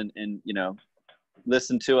diligence and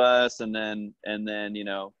listened to us, and then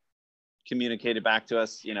communicated back to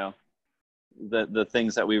us the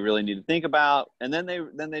things that we really need to think about, and then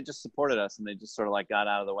they just supported us, and they just sort of like got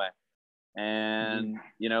out of the way. And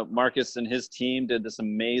Marcus and his team did this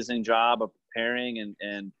amazing job of preparing,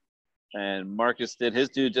 and Marcus did his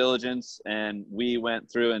due diligence, and we went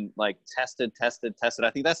through and like tested. I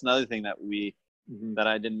think that's another thing that that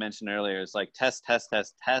I didn't mention earlier, is like test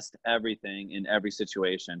everything in every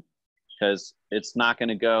situation, because it's not going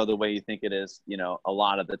to go the way you think it is a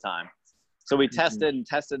lot of the time. So we tested and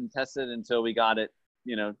tested until we got it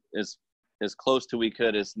as close to we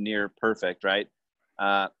could, as near perfect, right?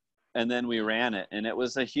 And then we ran it, and it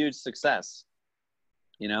was a huge success,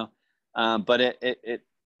 but it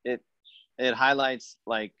highlights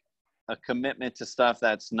like a commitment to stuff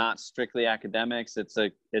that's not strictly academics. It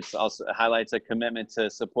highlights a commitment to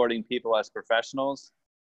supporting people as professionals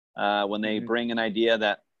when they bring an idea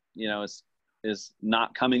that is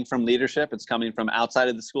not coming from leadership, it's coming from outside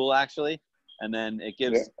of the school actually, and then it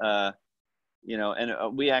gives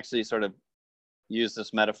we actually sort of use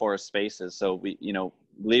this metaphor of spaces. So we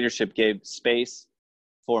leadership gave space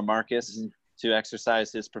for Marcus to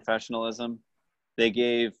exercise his professionalism. They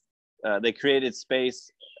created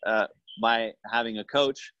space by having a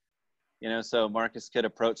coach, so Marcus could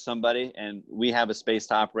approach somebody, and we have a space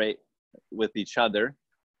to operate with each other.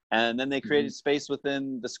 And then they created space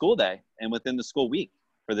within the school day and within the school week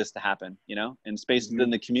for this to happen, and space within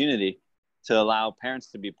the community to allow parents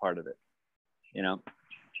to be part of it,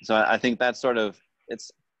 So I think that's sort of,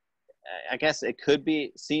 I guess it could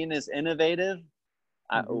be seen as innovative.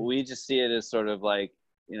 We just see it as sort of like,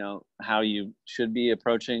 how you should be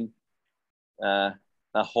approaching a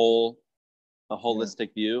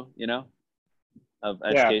holistic view, of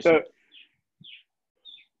education.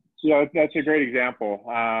 Yeah, that's a great example.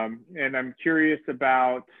 And I'm curious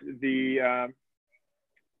about the,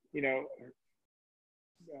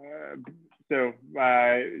 so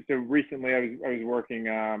recently I was working,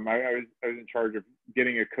 I was in charge of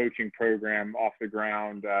getting a coaching program off the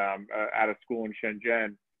ground at a school in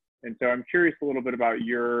Shenzhen. And so I'm curious a little bit about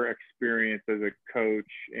your experience as a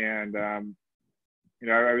coach. And,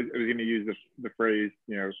 I was going to use the phrase,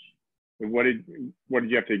 what did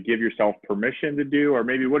you have to give yourself permission to do, or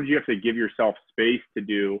maybe what did you have to give yourself space to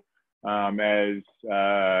do as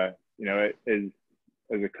a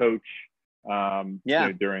coach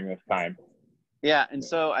during this time? Yeah, and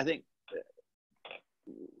so I think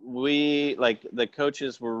we, like, the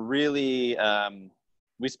coaches were really I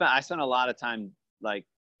spent a lot of time like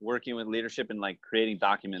working with leadership and like creating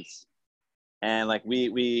documents, and like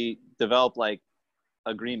we developed like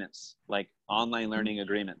agreements, like online learning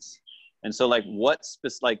agreements. And so like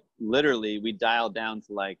literally we dialed down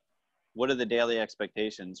to like, what are the daily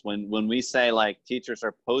expectations? When we say like teachers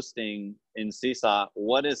are posting in Seesaw,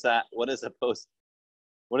 what is that? What is a post?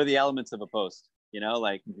 What are the elements of a post?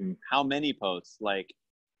 Like how many posts? Like,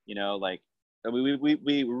 we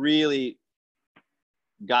really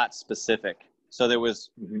got specific. So there was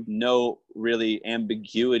no really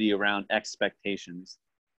ambiguity around expectations.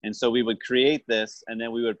 And so we would create this, and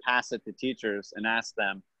then we would pass it to teachers and ask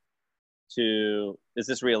them is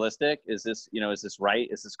this realistic? Is this, is this right?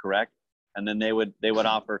 Is this correct? And then they would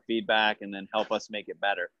offer feedback and then help us make it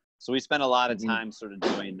better. So we spent a lot of time sort of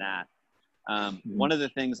doing that. One of the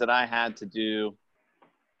things that I had to do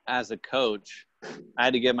as a coach, I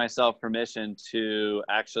had to give myself permission to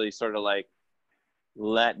actually sort of like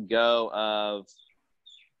let go of,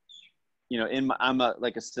 I'm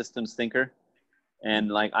like a systems thinker, and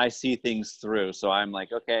like I see things through. So I'm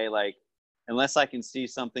like, okay, like unless I can see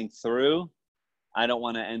something through, I don't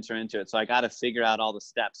want to enter into it. So I got to figure out all the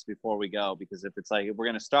steps before we go, because if it's like, if we're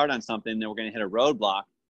going to start on something, then we're going to hit a roadblock.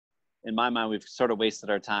 In my mind, we've sort of wasted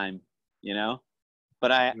our time,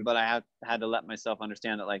 but I had to let myself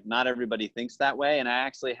understand that like not everybody thinks that way. And I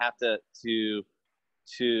actually have to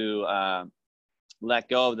let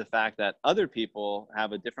go of the fact that other people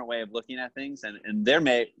have a different way of looking at things, and their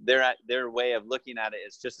way of looking at it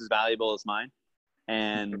is just as valuable as mine.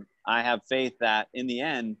 And I have faith that in the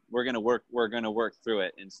end, we're going to work through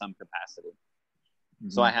it in some capacity.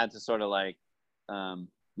 So I had to sort of like,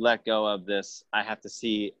 let go of this. I have to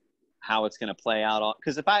see how it's going to play out.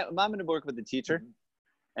 Because if I'm going to work with the teacher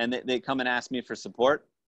and they come and ask me for support,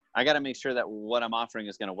 I got to make sure that what I'm offering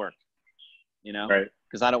is going to work, Right.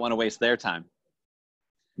 Because I don't want to waste their time.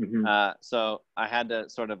 So I had to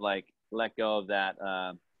sort of like let go of that.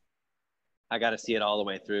 I got to see it all the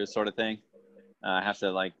way through sort of thing. I have to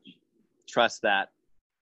like trust that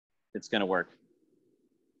it's going to work.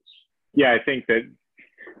 Yeah. I think that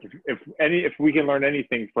if we can learn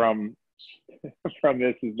anything from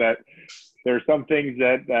this, is that there are some things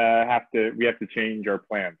that we have to change our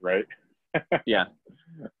plans, right? Yeah.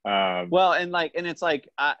 Well, and it's like,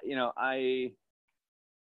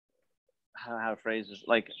 how to phrase this,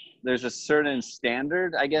 like there's a certain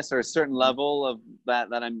standard, I guess, or a certain level of that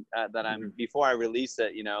I'm before I release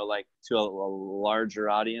it, like to a larger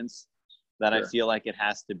audience, that Sure. I feel like it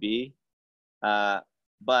has to be.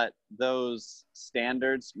 But those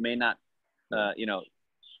standards may not, they're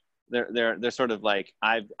sort of like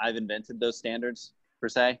I've invented those standards per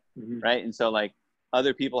se, right? And so like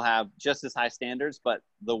other people have just as high standards, but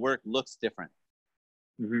the work looks different.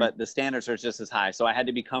 But the standards are just as high. So I had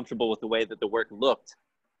to be comfortable with the way that the work looked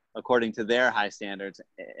according to their high standards,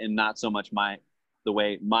 and not so much the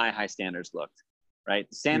way my high standards looked, right?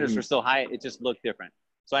 The standards were still high. It just looked different.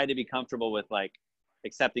 So I had to be comfortable with like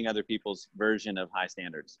accepting other people's version of high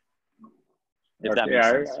standards. If that makes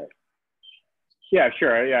sense. Yeah,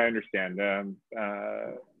 sure. Yeah, I understand.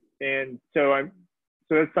 And so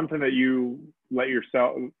that's something that you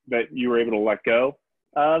were able to let go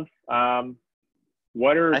of.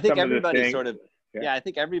 What are some of the things? I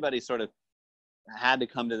think everybody sort of had to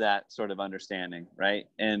come to that sort of understanding, right?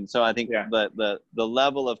 And so I think the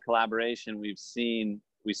level of collaboration we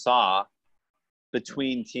saw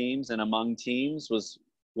between teams and among teams was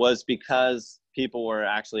because people were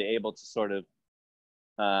actually able to sort of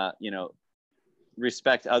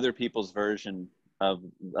respect other people's version of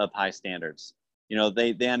high standards.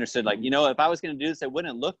 They understood, like, if I was going to do this, it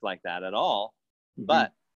wouldn't look like that at all.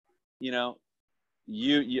 But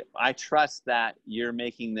I trust that you're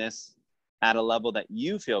making this at a level that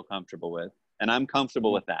you feel comfortable with, and I'm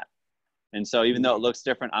comfortable with that. And so even though it looks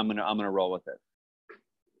different, I'm gonna roll with it.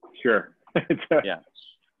 Sure. There's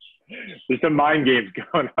some mind games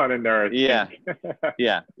going on in there. Yeah.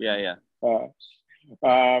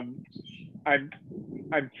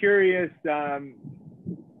 I'm curious.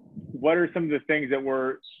 What are some of the things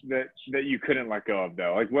that you couldn't let go of,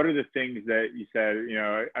 though? Like, what are the things that you said,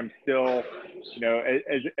 I'm still,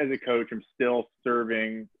 as a coach, I'm still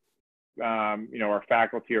serving, our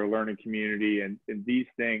faculty or learning community, and these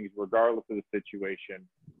things, regardless of the situation,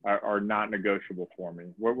 are not negotiable for me.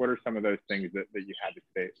 What are some of those things that you had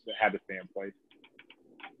to stay in place?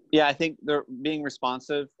 Yeah, I think they're being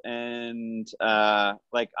responsive, and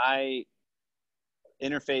like I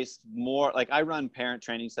interface more, like I run parent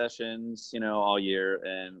training sessions, all year,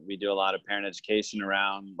 and we do a lot of parent education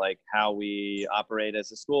around like how we operate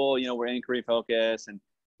as a school. We're inquiry focused, and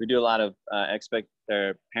we do a lot of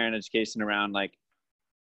parent education around like,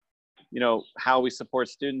 how we support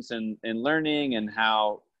students in learning, and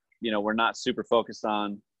how, we're not super focused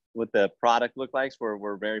on what the product look like.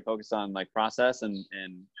 We're very focused on like process and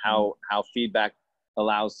how feedback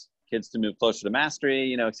allows kids to move closer to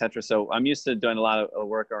mastery, et cetera. So I'm used to doing a lot of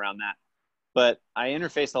work around that. But I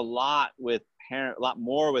interface a lot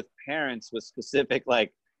more with parents with specific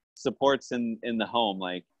like supports in the home.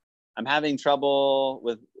 Like, I'm having trouble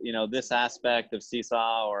with, this aspect of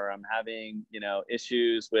Seesaw, or I'm having,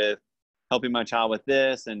 issues with helping my child with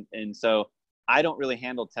this. And so I don't really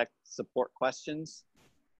handle tech support questions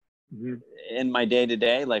in my day to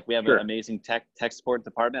day. Like, we have an amazing tech support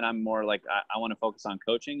department. I'm more like, I want to focus on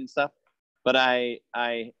coaching and stuff, but I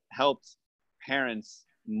helped parents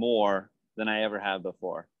more than I ever have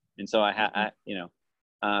before. And so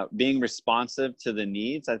being responsive to the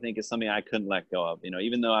needs, I think, is something I couldn't let go of.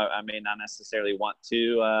 Even though I may not necessarily want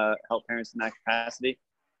to help parents in that capacity,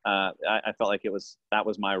 I felt like that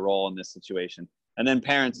was my role in this situation. And then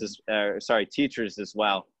teachers as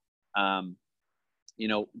well.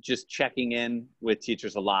 Just checking in with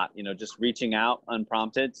teachers a lot. Just reaching out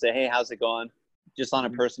unprompted, say, hey, how's it going? Just on a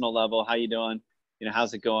personal level, how you doing?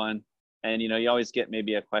 How's it going? And you always get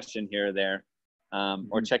maybe a question here or there.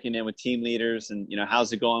 Or checking in with team leaders and,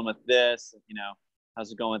 how's it going with this?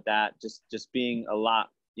 How's it going with that? Just being a lot,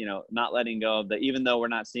 not letting go of even though we're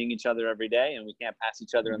not seeing each other every day and we can't pass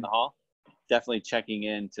each other in the hall, definitely checking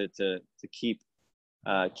in to keep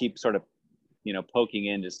sort of, poking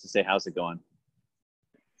in just to say, how's it going?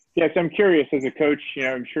 Yes. I'm curious as a coach,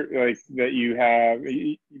 I'm sure like that you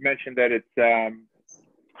mentioned that it's,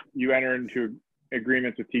 you enter into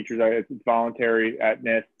agreements with teachers. It's voluntary at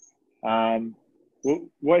NIST.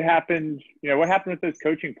 What happened? What happened with those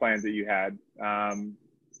coaching plans that you had?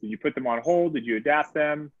 Did you put them on hold? Did you adapt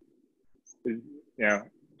them? Sorry,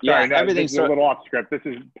 everything's a little off script. This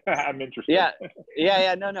is I'm interested.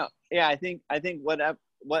 No. Yeah, I think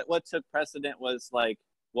what took precedent was like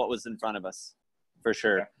what was in front of us, for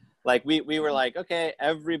sure. Yeah. Like we were like, okay,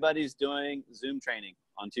 everybody's doing Zoom training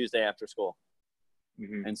on Tuesday after school,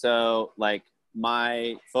 and so like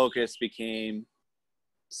my focus became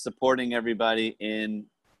supporting everybody in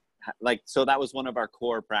so that was one of our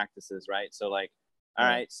core practices, right? So like, all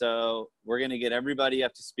right, so we're going to get everybody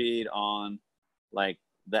up to speed on like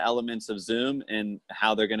the elements of Zoom and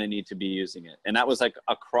how they're going to need to be using it. And that was like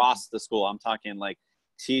across the school. I'm talking like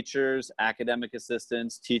teachers, academic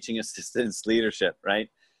assistants, teaching assistants, leadership, right?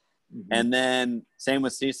 And then same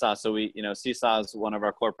with Seesaw. So Seesaw is one of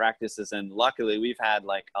our core practices. And luckily we've had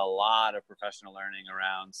like a lot of professional learning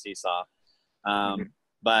around Seesaw.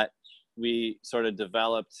 But we sort of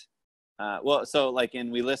developed,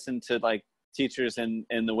 we listened to like teachers and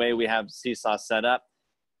the way we have Seesaw set up,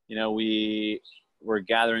 we were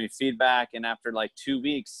gathering feedback. And after like 2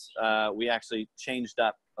 weeks, we actually changed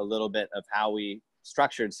up a little bit of how we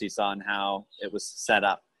structured Seesaw and how it was set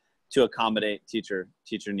up to accommodate teacher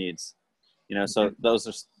needs. So those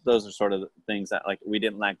are sort of the things that like we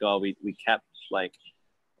didn't let go. We kept like,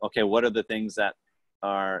 okay, what are the things that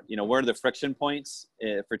are, where are the friction points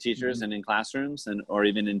for teachers and in classrooms or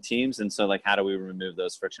even in teams? And so like, how do we remove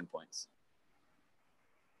those friction points?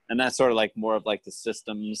 And that's sort of like more of like the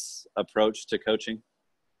systems approach to coaching.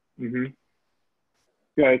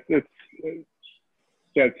 Yeah, it's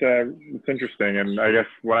interesting. And I guess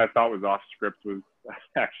what I thought was off script was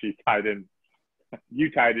actually tied in.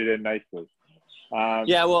 You tied it in nicely.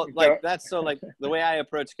 That's so like the way I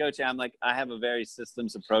approach coaching, I'm like, I have a very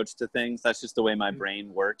systems approach to things. That's just the way my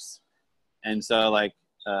brain works. And so like,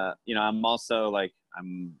 I'm also like,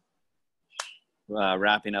 I'm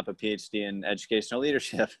wrapping up a PhD in educational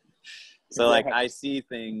leadership. So like, I see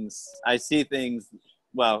things,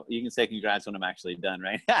 well, you can say congrats when I'm actually done.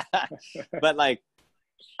 Right. But like,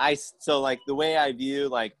 the way I view,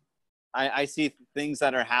 like, I see things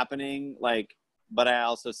that are happening, like, but I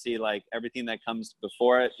also see like everything that comes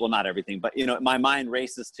before it. Well, not everything, but my mind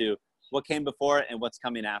races to what came before it and what's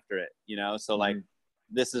coming after it, So like,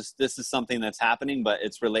 this is something that's happening, but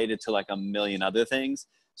it's related to like a million other things.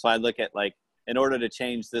 So I look at like, in order to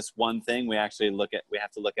change this one thing, we have to look at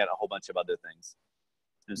a whole bunch of other things.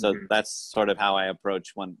 And so that's sort of how I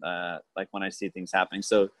approach when I see things happening.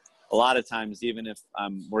 So a lot of times, even if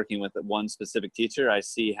I'm working with one specific teacher, I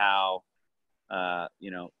see how,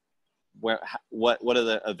 what are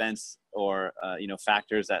the events or,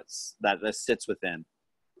 factors that sits within.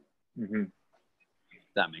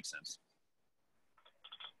 That makes sense.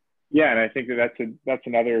 Yeah. And I think that's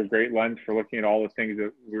another great lens for looking at all the things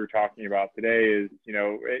that we were talking about today is,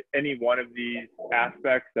 any one of these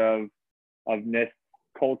aspects of NIST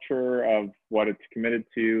culture, of what it's committed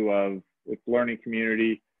to, of its learning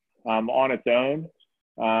community, on its own,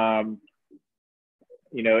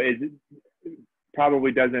 it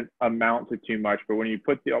probably doesn't amount to too much. But when you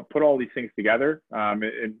put all these things together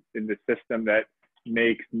in the system that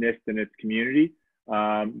makes NIST and its community,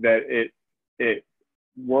 that it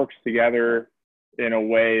works together in a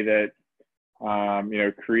way that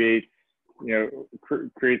creates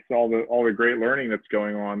all the great learning that's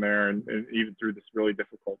going on there, and even through this really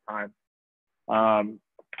difficult time.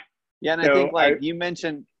 Yeah, and I think like you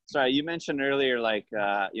mentioned earlier,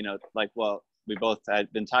 well, we both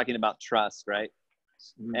had been talking about trust, right?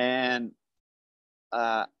 And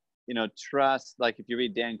trust, like if you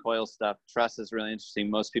read Dan Coyle's stuff, trust is really interesting.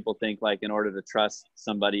 Most people think like in order to trust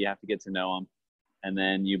somebody, you have to get to know them, and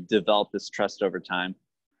then you develop this trust over time.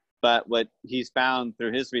 But what he's found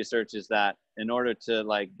through his research is that in order to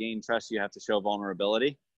like gain trust, you have to show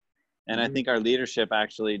vulnerability. And I think our leadership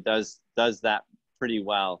actually does that pretty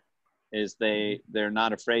well. Is they're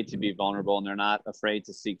not afraid to be vulnerable, and they're not afraid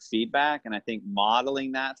to seek feedback. And I think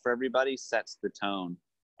modeling that for everybody sets the tone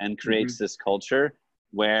and creates this culture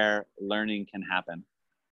where learning can happen.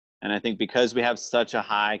 And I think because we have such a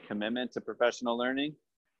high commitment to professional learning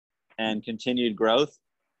and continued growth,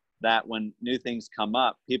 that when new things come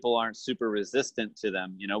up, people aren't super resistant to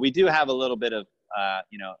them. You know, we do have a little bit of,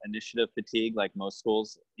 initiative fatigue, like most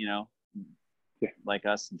schools, like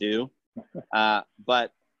us do.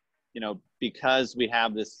 But, because we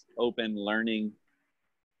have this open learning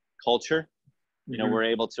culture, we're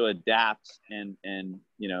able to adapt and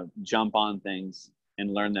jump on things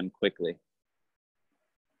and learn them quickly.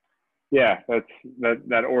 Yeah,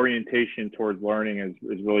 that orientation towards learning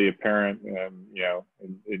is really apparent,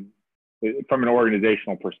 from an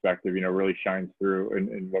organizational perspective, really shines through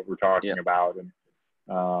in what we're talking about.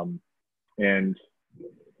 And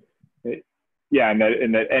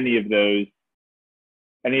that any of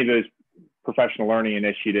those professional learning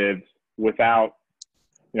initiatives without,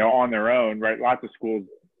 on their own, right? Lots of schools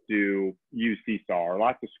use Seesaw, or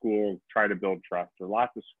lots of schools try to build trust, or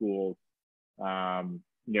lots of schools,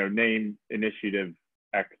 name initiative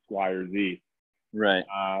X, Y, or Z. Right.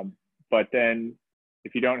 But then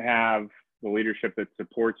if you don't have the leadership that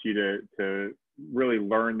supports you to really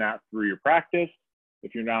learn that through your practice,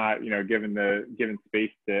 if you're not, given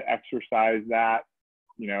space to exercise that,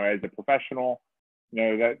 as a professional,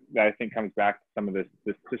 that I think comes back to some of this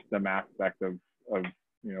system aspect of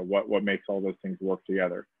what makes all those things work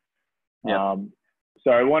together. Yeah.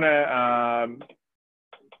 So I want to,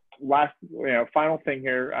 final thing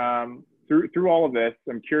here, through all of this,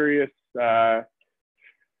 I'm curious, what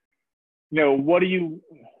do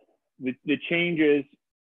the changes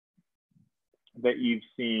that you've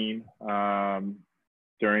seen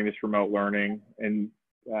during this remote learning, and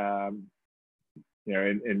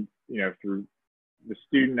through the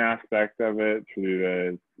student aspect of it, through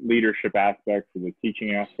the leadership aspect, through the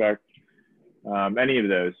teaching aspect, any of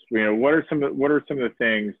those, what are some of the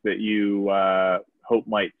things that you hope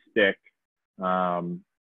might stick, when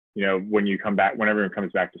everyone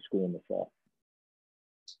comes back to school in the fall?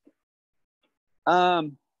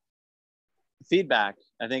 Feedback,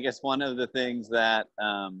 I think, is one of the things that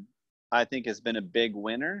I think has been a big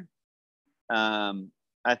winner.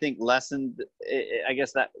 I think I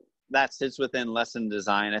guess that sits within lesson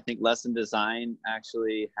design. I think lesson design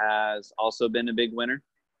actually has also been a big winner,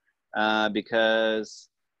 because,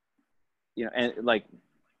 and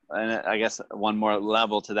I guess one more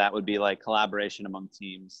level to that would be like collaboration among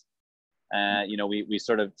teams. We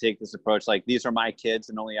sort of take this approach, like, these are my kids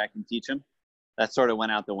and only I can teach them. That sort of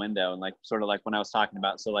went out the window. And sort of like when I was talking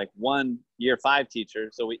about, so like one year 5 teacher,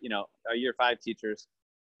 so our year 5 teachers,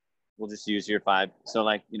 we'll just use year 5. So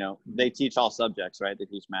they teach all subjects, right? They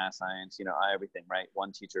teach math, science, everything, right?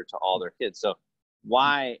 One teacher to all their kids. So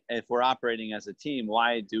why, if we're operating as a team,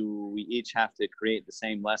 why do we each have to create the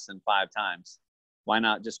same lesson 5 times? Why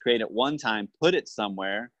not just create it one time, put it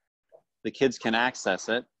somewhere, the kids can access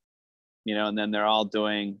it, and then they're all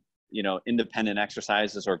doing, independent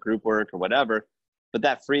exercises or group work or whatever, but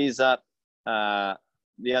that frees up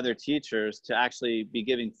the other teachers to actually be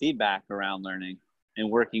giving feedback around learning and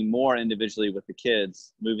working more individually with the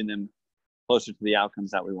kids, moving closer to the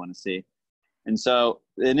outcomes that we want to see. And so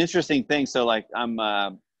an interesting thing, so like I'm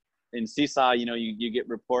in Seesaw, you get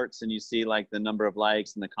reports and you see like the number of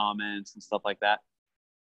likes and the comments and stuff like that.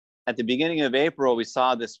 At the beginning of April, we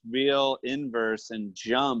saw this real inverse and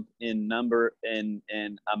jump in number and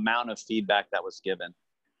amount of feedback that was given.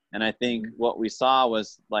 And I think what we saw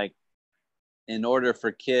was like, in order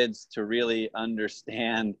for kids to really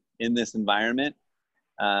understand in this environment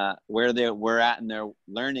where they were at in their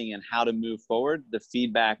learning and how to move forward, the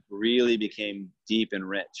feedback really became deep and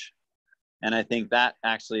rich. And I think that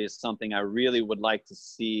actually is something I really would like to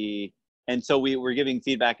see. And so we were giving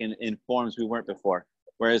feedback in forms we weren't before.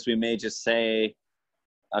 Whereas we may just say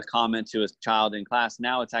a comment to a child in class.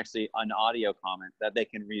 Now it's actually an audio comment that they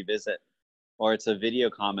can revisit, or it's a video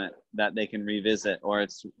comment that they can revisit, or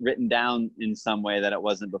it's written down in some way that it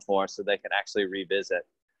wasn't before so they can actually revisit.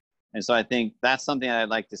 And so I think that's something I'd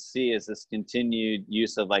like to see, is this continued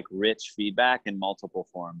use of like rich feedback in multiple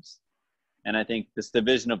forms. And I think this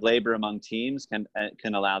division of labor among teams can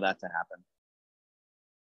allow that to happen.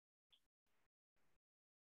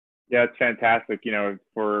 Yeah, it's fantastic,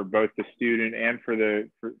 for both the student and for the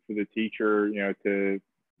teacher,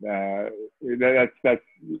 that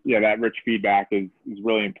rich feedback is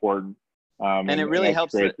really important. And it really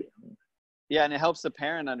helps. And it helps the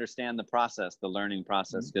parent understand the process, the learning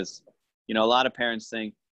process, because, You know, a lot of parents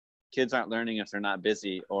think kids aren't learning if they're not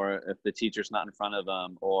busy, or if the teacher's not in front of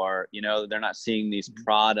them, or, you know, they're not seeing these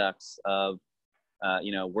products of,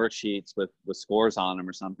 you know, worksheets with scores on them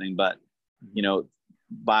or something. But, you know,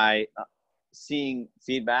 by seeing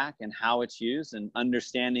feedback and how it's used and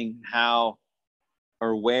understanding how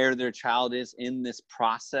or where their child is in this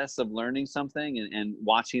process of learning something, and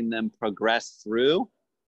watching them progress through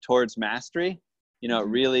towards mastery, you know,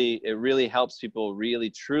 it really helps people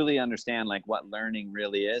really truly understand like what learning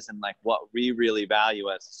really is, and like what we really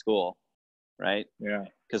value as a school, right? Yeah.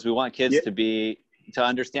 Because we want kids to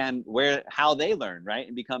understand how they learn, right?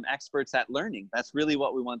 And become experts at learning. That's really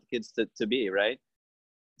what we want the kids to be, right?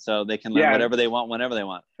 So they can learn whatever they want, whenever they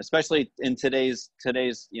want, especially in today's,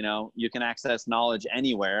 you know, you can access knowledge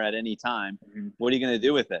anywhere at any time. What are you going to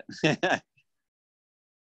do with it?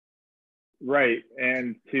 Right.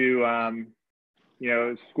 And to, you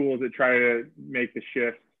know, schools that try to make the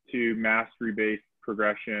shift to mastery-based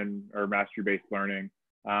progression or mastery-based learning,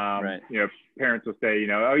 right. you know, parents will say, you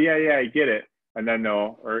know, oh yeah, I get it. And then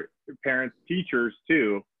or parents, teachers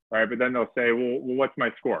too, right? But then they'll say, well, what's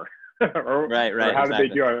my score? or how did they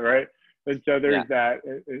do it, right? And so there's that.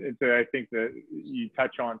 And so I think that you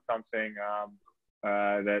touch on something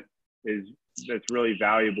that's really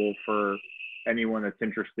valuable for anyone that's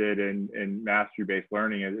interested in mastery-based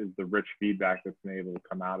learning, is the rich feedback that's been able to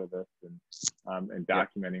come out of this, and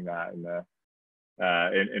documenting that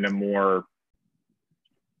in a more,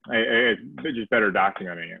 just better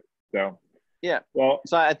documenting it. So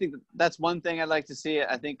so I think that's one thing I'd like to see.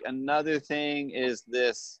 I think another thing is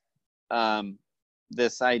this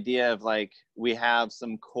this idea of like, we have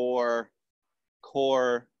some core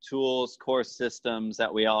tools, core systems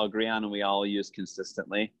that we all agree on and we all use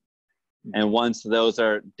consistently. And once those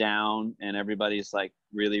are down and everybody's like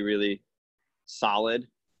really, really solid,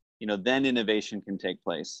 you know, then innovation can take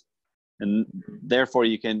place. And therefore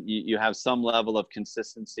you have some level of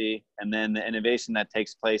consistency, and then the innovation that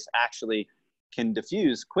takes place actually can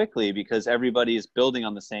diffuse quickly because everybody is building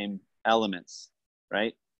on the same elements,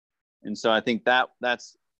 right? And so I think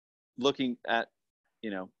that's looking at, you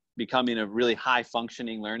know, becoming a really high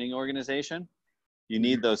functioning learning organization. You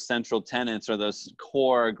need those central tenets or those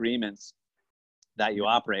core agreements that you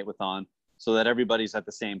operate with on, so that everybody's at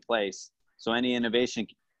the same place. So any innovation,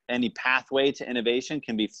 any pathway to innovation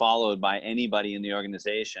can be followed by anybody in the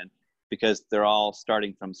organization, because they're all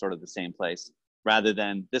starting from sort of the same place, rather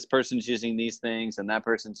than this person's using these things and that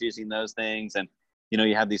person's using those things. And, you know,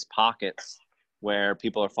 you have these pockets where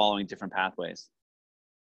people are following different pathways.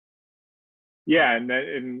 Yeah,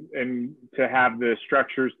 and to have the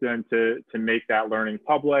structures then to make that learning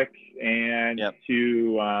public, and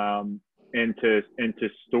to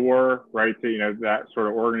store, right, to, you know, that sort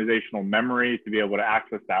of organizational memory, to be able to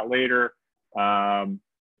access that later,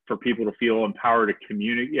 for people to feel empowered to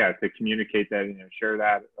communicate that, you know, share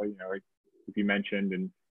that, you know, like you mentioned,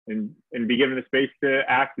 and be given the space to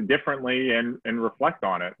act differently and reflect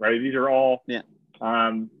on it, right? These are all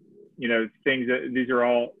you know, things these are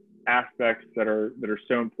all aspects that are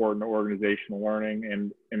so important to organizational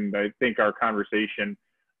learning. And I think our conversation,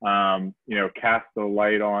 you know, casts a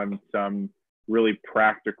light on some really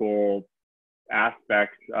practical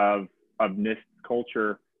aspects of NIST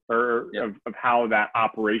culture, or of how that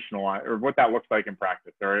operationalize, or what that looks like in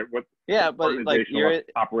practice, or what but like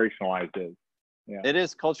operationalized is. Yeah. It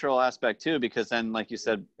is cultural aspect too, because then, like you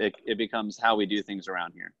said, it becomes how we do things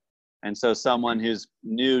around here. And so someone who's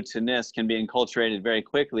new to NIST can be enculturated very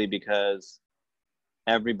quickly, because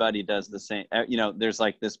everybody does the same, you know, there's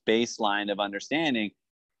like this baseline of understanding.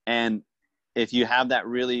 And if you have that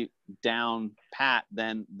really down pat,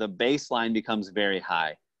 then the baseline becomes very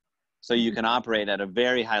high. So you can operate at a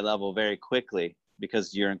very high level very quickly,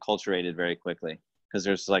 because you're enculturated very quickly, because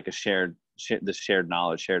there's like a shared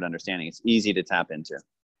knowledge, shared understanding. It's easy to tap into.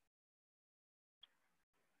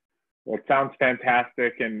 Well, it sounds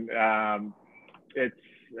fantastic, and it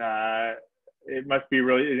must be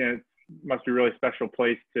really, you know, it must be a really special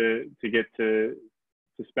place to get to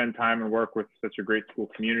spend time and work with such a great school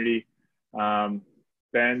community.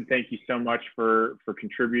 Ben, thank you so much for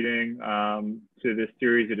contributing to this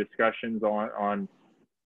series of discussions on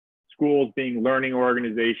schools being learning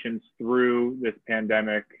organizations through this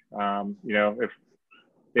pandemic. You know,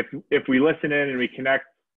 if we listen in and we connect,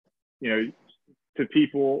 you know, to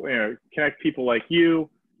people, you know, connect people like you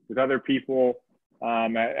with other people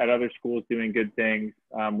at other schools doing good things,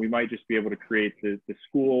 we might just be able to create the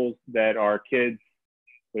schools that our kids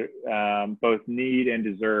both need and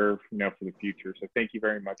deserve, you know, for the future. So thank you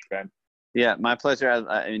very much, Ben. Yeah, my pleasure.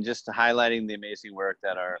 And just highlighting the amazing work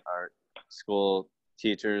that our school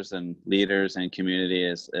teachers and leaders and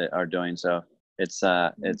community are doing. So it's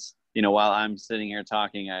while I'm sitting here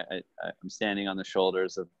talking, I'm standing on the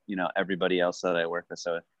shoulders of everybody else that I work with.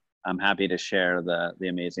 So I'm happy to share the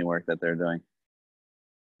amazing work that they're doing.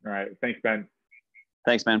 All right, thanks, Ben.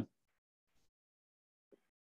 Thanks, man.